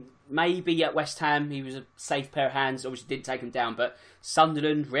 I mean, maybe at West Ham he was a safe pair of hands, obviously didn't take him down, but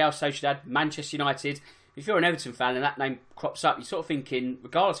Sunderland, Real Sociedad, Manchester United, if you're an Everton fan and that name crops up, you're sort of thinking,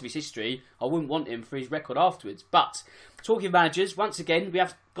 regardless of his history, I wouldn't want him for his record afterwards. But talking of managers, once again, we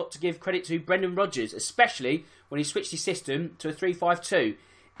have got to give credit to Brendan Rodgers, especially when he switched his system to a 3-5-2.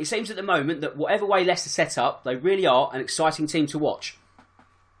 It seems at the moment that whatever way Leicester set up, they really are an exciting team to watch.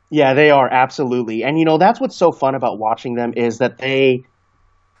 Yeah, they are, absolutely. And, that's what's so fun about watching them is that they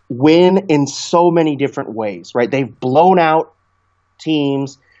win in so many different ways, right? They've blown out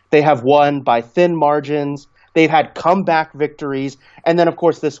teams. They have won by thin margins. They've had comeback victories. And then, of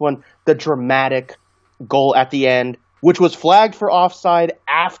course, this one, the dramatic goal at the end, which was flagged for offside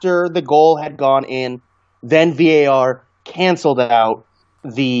after the goal had gone in. Then VAR canceled out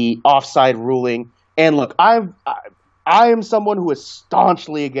the offside ruling. And look, I am someone who is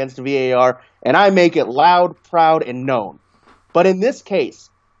staunchly against VAR, and I make it loud, proud, and known. But in this case,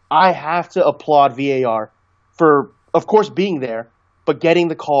 I have to applaud VAR for, of course, being there, but getting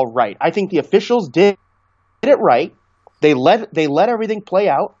the call right. I think the officials did it right. They let everything play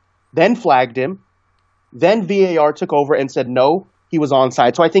out, then flagged him. Then VAR took over and said, no, he was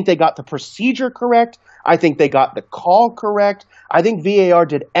onside. So I think they got the procedure correct. I think they got the call correct. I think VAR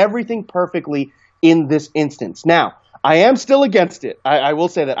did everything perfectly in this instance. Now, I am still against it. I will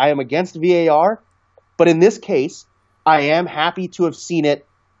say that I am against VAR, but in this case, I am happy to have seen it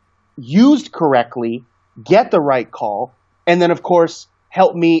used correctly, get the right call, and then, of course,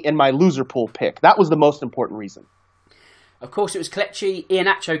 help me in my loser pool pick. That was the most important reason. Of course, it was Kelechi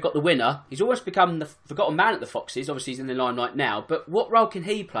Iheanacho got the winner. He's almost become the forgotten man at the Foxes. Obviously, he's in the limelight now. But what role can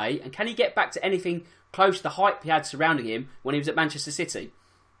he play? And can he get back to anything close to the hype he had surrounding him when he was at Manchester City?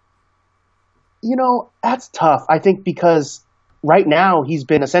 That's tough. I think because right now he's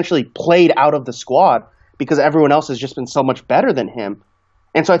been essentially played out of the squad because everyone else has just been so much better than him.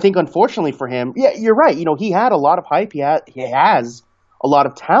 And so I think, unfortunately for him, yeah, you're right. He had a lot of hype. He has a lot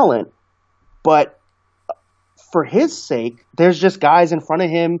of talent. But for his sake, there's just guys in front of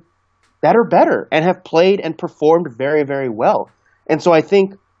him that are better and have played and performed very, very well. And so I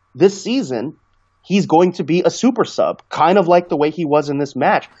think this season, he's going to be a super sub, kind of like the way he was in this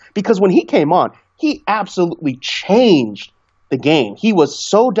match. Because when he came on, he absolutely changed the game. He was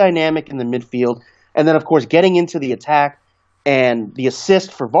so dynamic in the midfield. And then, of course, getting into the attack and the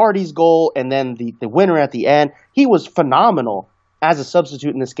assist for Vardy's goal and then the winner at the end, he was phenomenal as a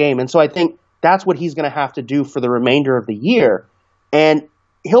substitute in this game. And so I think that's what he's going to have to do for the remainder of the year. And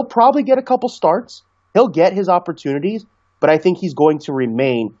he'll probably get a couple starts. He'll get his opportunities, but I think he's going to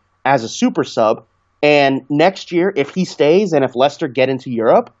remain as a super sub. And next year, if he stays and if Leicester get into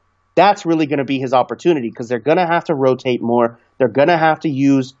Europe, that's really going to be his opportunity because they're going to have to rotate more. They're going to have to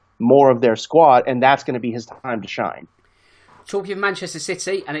use more of their squad, and that's going to be his time to shine. Talking of Manchester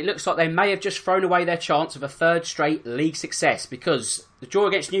City, and it looks like they may have just thrown away their chance of a third straight league success because the draw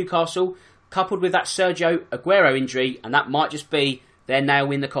against Newcastle, coupled with that Sergio Aguero injury, and that might just be their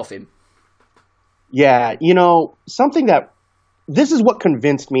nail in the coffin. Yeah, this is what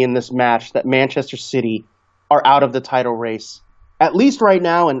convinced me in this match that Manchester City are out of the title race, at least right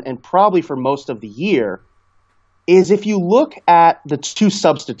now and probably for most of the year, is if you look at the two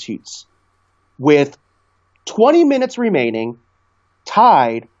substitutes with 20 minutes remaining,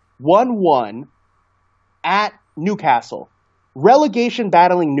 tied 1-1 at Newcastle. Relegation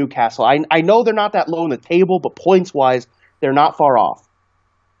battling Newcastle. I know they're not that low in the table, but points-wise, they're not far off.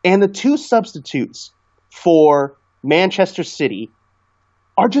 And the two substitutes for Manchester City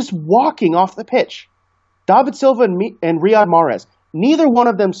are just walking off the pitch. David Silva and Riyad Mahrez, neither one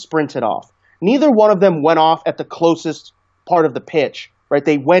of them sprinted off. Neither one of them went off at the closest part of the pitch, right?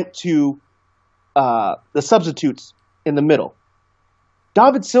 They went to the substitutes in the middle.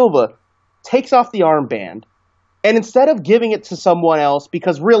 David Silva takes off the armband, and instead of giving it to someone else,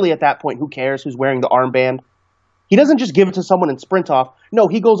 because really at that point, who cares who's wearing the armband? He doesn't just give it to someone and sprint off. No,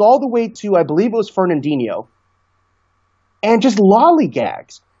 he goes all the way to, I believe it was Fernandinho, and just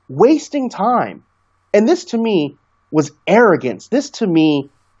lollygags, wasting time. And this to me was arrogance. This to me,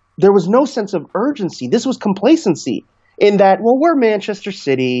 there was no sense of urgency. This was complacency in that, well, we're Manchester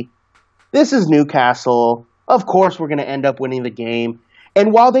City. This is Newcastle. Of course we're going to end up winning the game.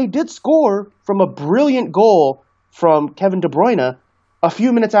 And while they did score from a brilliant goal from Kevin De Bruyne, a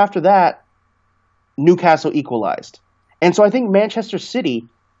few minutes after that, Newcastle equalized. And so I think Manchester City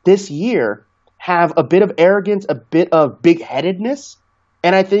this year have a bit of arrogance, a bit of big-headedness,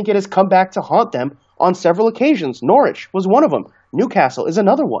 and I think it has come back to haunt them on several occasions. Norwich was one of them. Newcastle is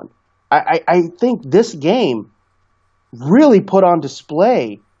another one. I think this game really put on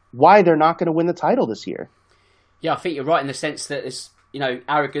display why they're not going to win the title this year. Yeah, I think you're right in the sense that there's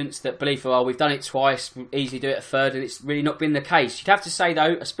arrogance that belief, well, we've done it twice, we'll easily do it a third, and it's really not been the case. You'd have to say,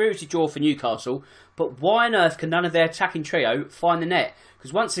 though, a spirited draw for Newcastle, but why on earth can none of their attacking trio find the net?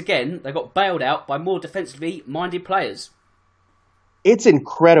 Because once again, they got bailed out by more defensively minded players. It's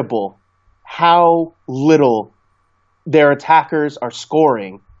incredible how little their attackers are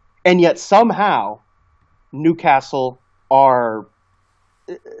scoring, and yet somehow Newcastle are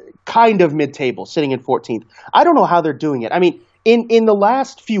kind of mid-table, sitting in 14th. I don't know how they're doing it. I mean, in the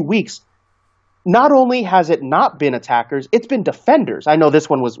last few weeks, not only has it not been attackers, it's been defenders. I know this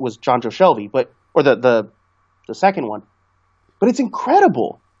one was Jonjo Shelvey, or the second one. But it's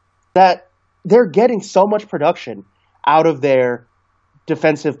incredible that they're getting so much production out of their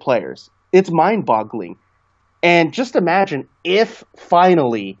defensive players. It's mind-boggling. And just imagine if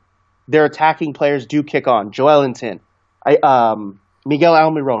finally their attacking players do kick on. Joelinton, Miguel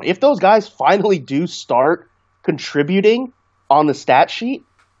Almiron. If those guys finally do start contributing on the stat sheet,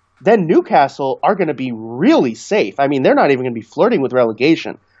 then Newcastle are going to be really safe. I mean, they're not even going to be flirting with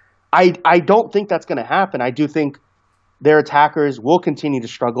relegation. I don't think that's going to happen. I do think their attackers will continue to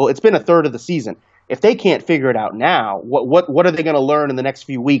struggle. It's been a third of the season. If they can't figure it out now, what are they going to learn in the next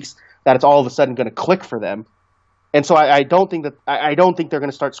few weeks that it's all of a sudden going to click for them? And so I don't think they're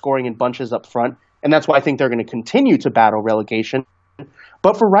going to start scoring in bunches up front, and that's why I think they're going to continue to battle relegation.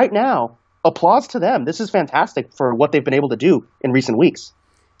 But for right now, applause to them. This is fantastic for what they've been able to do in recent weeks.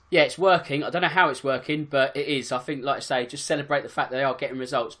 Yeah, it's working. I don't know how it's working, but it is. I think, like I say, just celebrate the fact they are getting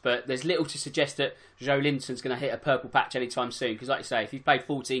results. But there's little to suggest that Joelinton's going to hit a purple patch anytime soon. Because, like I say, if you've played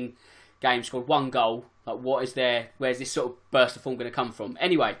 14 games, scored one goal, like where's this sort of burst of form going to come from?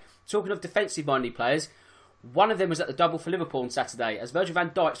 Anyway, talking of defensive-minded players, one of them was at the double for Liverpool on Saturday as Virgil van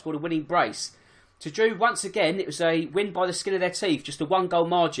Dijk scored a winning brace. To Drew, once again, it was a win by the skin of their teeth, just a one-goal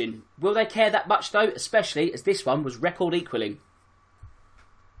margin. Will they care that much, though, especially as this one was record equalling?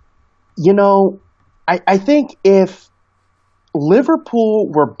 You know, I think if Liverpool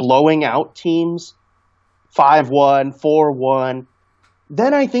were blowing out teams 5-1, 4-1,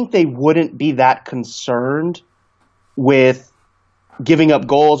 then I think they wouldn't be that concerned with giving up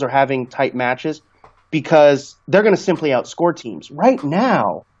goals or having tight matches because they're going to simply outscore teams. Right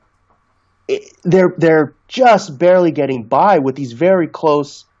now, they're just barely getting by with these very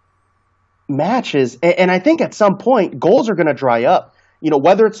close matches. And I think at some point, goals are going to dry up. You know,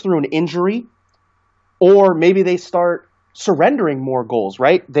 whether it's through an injury or maybe they start surrendering more goals,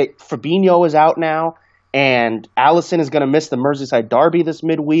 right? Fabinho is out now, and Alisson is going to miss the Merseyside derby this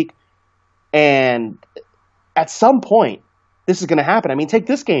midweek. And at some point, this is going to happen. I mean, take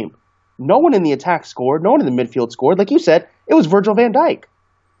this game. No one in the attack scored. No one in the midfield scored. Like you said, it was Virgil van Dijk.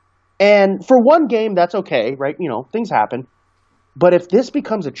 And for one game, that's okay, right? You know, things happen. But if this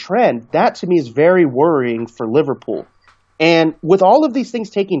becomes a trend, that to me is very worrying for Liverpool. And with all of these things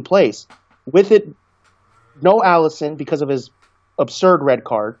taking place, with it, no Alisson because of his absurd red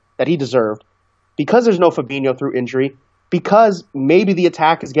card that he deserved, because there's no Fabinho through injury, because maybe the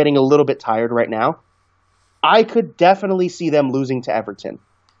attack is getting a little bit tired right now, I could definitely see them losing to Everton.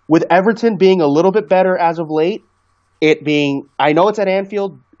 With Everton being a little bit better as of late, I know it's at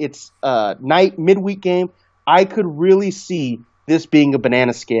Anfield, it's a midweek game, I could really see this being a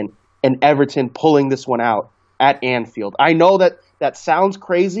banana skin and Everton pulling this one out at Anfield. I know that sounds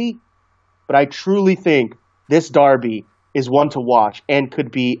crazy, but I truly think this derby is one to watch and could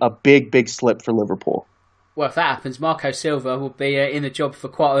be a big, big slip for Liverpool. Well, if that happens, Marco Silva will be in the job for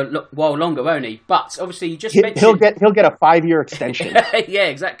quite a while longer, won't he? But obviously, you just mentioned he'll get a 5-year extension. Yeah,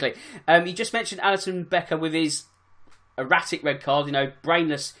 exactly. You just mentioned Alisson Becker with his erratic red card. You know,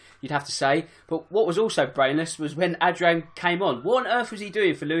 brainless, you'd have to say. But what was also brainless was when Adrian came on. What on earth was he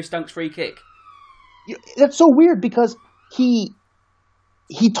doing for Lewis Dunk's free kick? That's so weird because he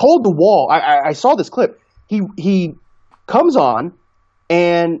told the wall. I saw this clip. He comes on,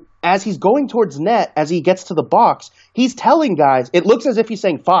 and as he's going towards net, as he gets to the box, he's telling guys. It looks as if he's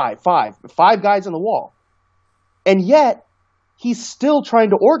saying five guys in the wall, and yet he's still trying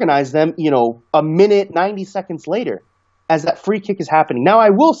to organize them. You know, a minute 90 seconds later, as that free kick is happening. Now,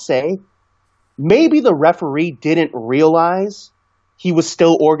 I will say, maybe the referee didn't realize he was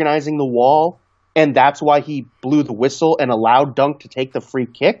still organizing the wall. And that's why he blew the whistle and allowed Dunk to take the free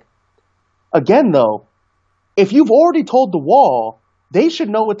kick. Again, though, if you've already told the wall, they should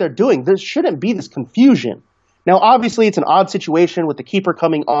know what they're doing. There shouldn't be this confusion. Now, obviously, it's an odd situation with the keeper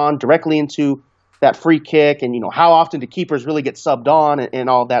coming on directly into that free kick. And, you know, how often do keepers really get subbed on and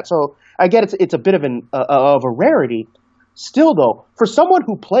all that. So I get it's a bit of a rarity. Still, though, for someone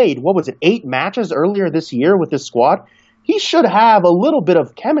who played, 8 matches earlier this year with this squad, he should have a little bit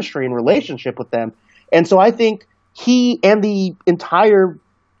of chemistry and relationship with them. And so I think he and the entire,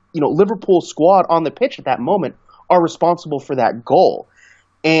 Liverpool squad on the pitch at that moment are responsible for that goal.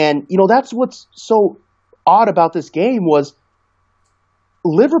 And, that's what's so odd about this game was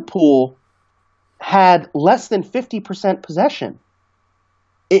Liverpool had less than 50% possession.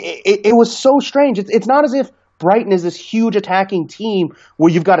 It was so strange. It's not as if Brighton is this huge attacking team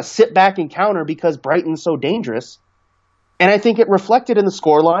where you've got to sit back and counter because Brighton's so dangerous. And I think it reflected in the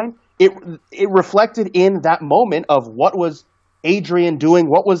scoreline. It reflected in that moment of what was Adrian doing,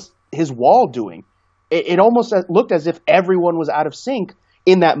 what was his wall doing. It almost looked as if everyone was out of sync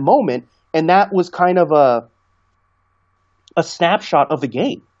in that moment, and that was kind of a snapshot of the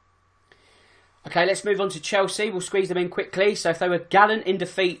game. Okay, let's move on to Chelsea. We'll squeeze them in quickly. So if they were gallant in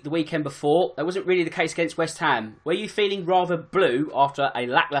defeat the weekend before, that wasn't really the case against West Ham. Were you feeling rather blue after a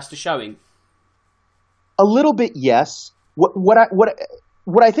lacklustre showing? A little bit, yes. What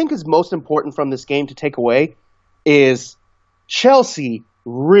I think is most important from this game to take away is Chelsea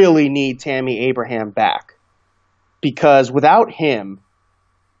really need Tammy Abraham back. Because without him,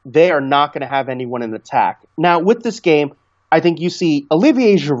 they are not going to have anyone in attack. Now, with this game, I think you see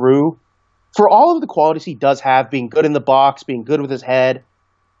Olivier Giroud, for all of the qualities he does have, being good in the box, being good with his head,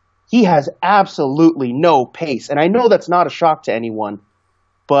 he has absolutely no pace. And I know that's not a shock to anyone,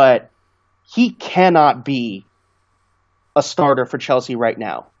 but he cannot be a starter for Chelsea right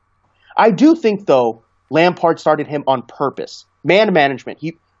now. I do think, though, Lampard started him on purpose. Man management.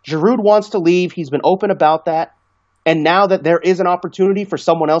 Giroud wants to leave. He's been open about that. And now that there is an opportunity for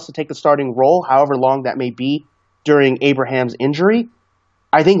someone else to take the starting role, however long that may be during Abraham's injury,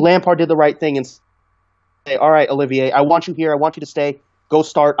 I think Lampard did the right thing and say, all right, Olivier, I want you here. I want you to stay. Go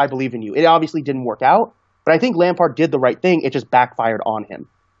start. I believe in you. It obviously didn't work out, but I think Lampard did the right thing. It just backfired on him.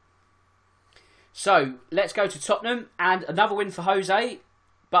 So let's go to Tottenham, and another win for Jose,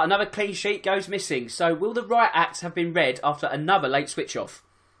 but another clean sheet goes missing. So will the riot act have been read after another late switch off?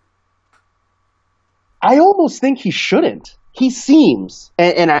 I almost think he shouldn't. He seems,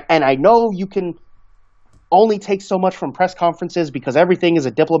 and I know you can only take so much from press conferences because everything is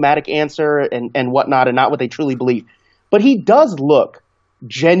a diplomatic answer and whatnot and not what they truly believe. But he does look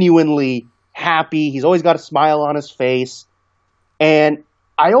genuinely happy. He's always got a smile on his face. And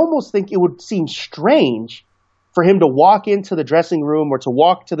I almost think it would seem strange for him to walk into the dressing room or to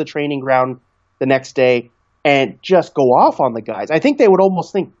walk to the training ground the next day and just go off on the guys. I think they would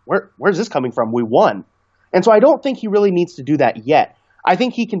almost think, where's this coming from? We won. And so I don't think he really needs to do that yet. I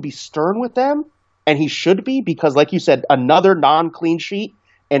think he can be stern with them, and he should be, because like you said, another non-clean sheet.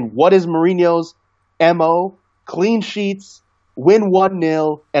 And what is Mourinho's MO? Clean sheets, win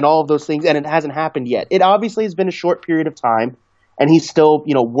 1-0, and all of those things, and it hasn't happened yet. It obviously has been a short period of time, and he's still,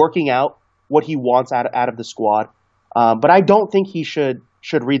 working out what he wants out of the squad. But I don't think he should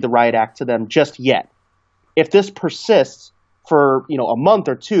read the riot act to them just yet. If this persists for, a month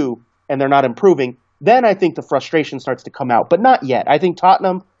or two and they're not improving, then I think the frustration starts to come out. But not yet. I think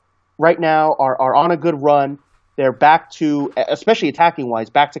Tottenham right now are on a good run. They're back to, especially attacking-wise,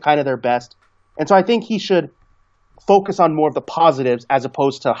 back to kind of their best. And so I think he should focus on more of the positives as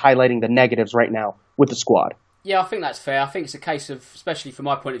opposed to highlighting the negatives right now with the squad. Yeah, I think that's fair. I think it's a case of, especially from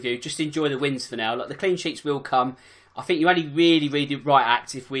my point of view, just enjoy the wins for now. Like, the clean sheets will come. I think you only really read the right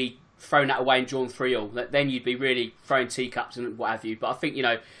act if we thrown that away and drawn 3-3. Then you'd be really throwing teacups and what have you. But I think,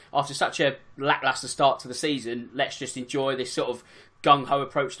 after such a lacklustre start to the season, let's just enjoy this sort of gung-ho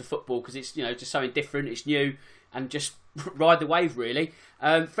approach to football because it's, just something different, it's new, and just ride the wave, really.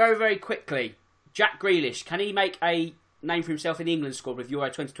 Very, very quickly, Jack Grealish, can he make a name for himself in the England squad with Euro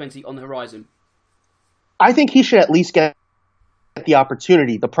 2020 on the horizon? I think he should at least get the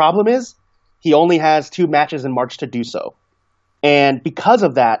opportunity. The problem is he only has 2 matches in March to do so. And because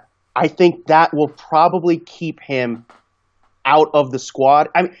of that, I think that will probably keep him out of the squad.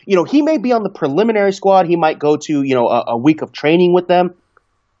 I mean, he may be on the preliminary squad. He might go to, a week of training with them.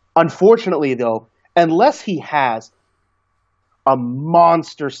 Unfortunately, though, unless he has a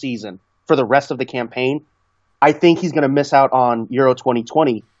monster season for the rest of the campaign, I think he's going to miss out on Euro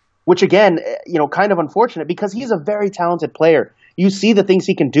 2020, which again, kind of unfortunate because he's a very talented player. You see the things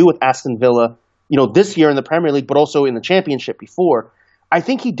he can do with Aston Villa, this year in the Premier League, but also in the Championship before. I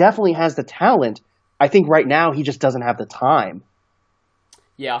think he definitely has the talent. I think right now he just doesn't have the time.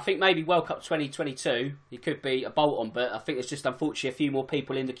 Yeah, I think maybe World Cup 2022, he could be a bolt-on, but I think there's just unfortunately a few more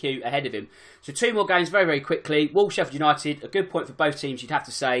people in the queue ahead of him. So 2 more games very, very quickly. Wolves, Sheffield United, a good point for both teams, you'd have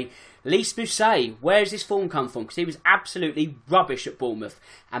to say. Lys Mousset, where does this form come from? Because he was absolutely rubbish at Bournemouth.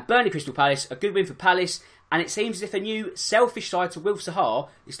 And Burnley Crystal Palace, a good win for Palace, and it seems as if a new selfish side to Wilf Zaha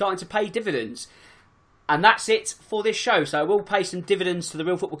is starting to pay dividends. And that's it for this show. So we'll pay some dividends to the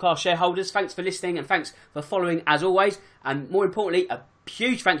Real Football Cast shareholders. Thanks for listening and thanks for following as always. And more importantly, a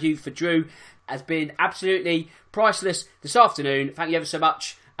huge thank you for Drew has been absolutely priceless this afternoon. Thank you ever so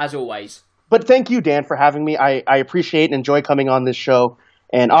much, as always. But thank you, Dan, for having me. I appreciate and enjoy coming on this show.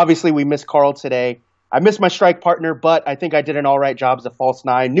 And obviously, we missed Carl today. I missed my strike partner, but I think I did an all right job as a false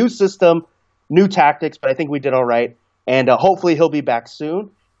nine. New system, new tactics, but I think we did all right. And hopefully he'll be back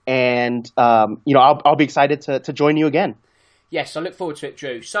soon. And, I'll be excited to join you again. Yes, I look forward to it,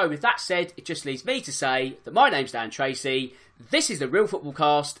 Drew. So with that said, it just leaves me to say that my name's Dan Tracy. This is the Real Football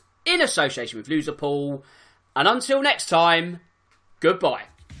Cast in association with Loserpool. And until next time, goodbye.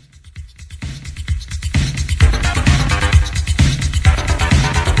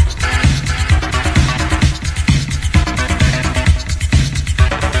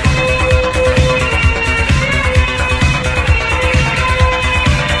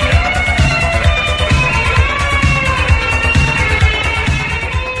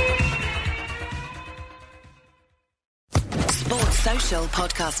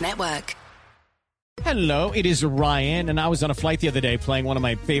 Podcast Network. Hello, it is Ryan, and I was on a flight the other day playing one of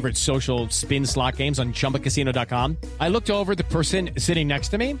my favorite social spin slot games on ChumbaCasino.com. I looked over at the person sitting next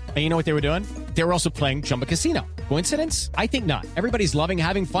to me, and you know what they were doing? They were also playing Chumba Casino. Coincidence? I think not. Everybody's loving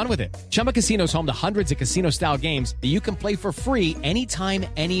having fun with it. Chumba Casino is home to hundreds of casino-style games that you can play for free anytime,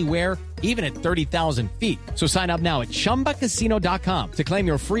 anywhere, even at 30,000 feet. So sign up now at ChumbaCasino.com to claim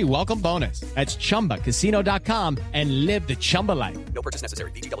your free welcome bonus. That's ChumbaCasino.com and live the Chumba life. No purchase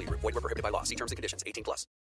necessary. VGW. Void where prohibited by law. See terms and conditions. 18+.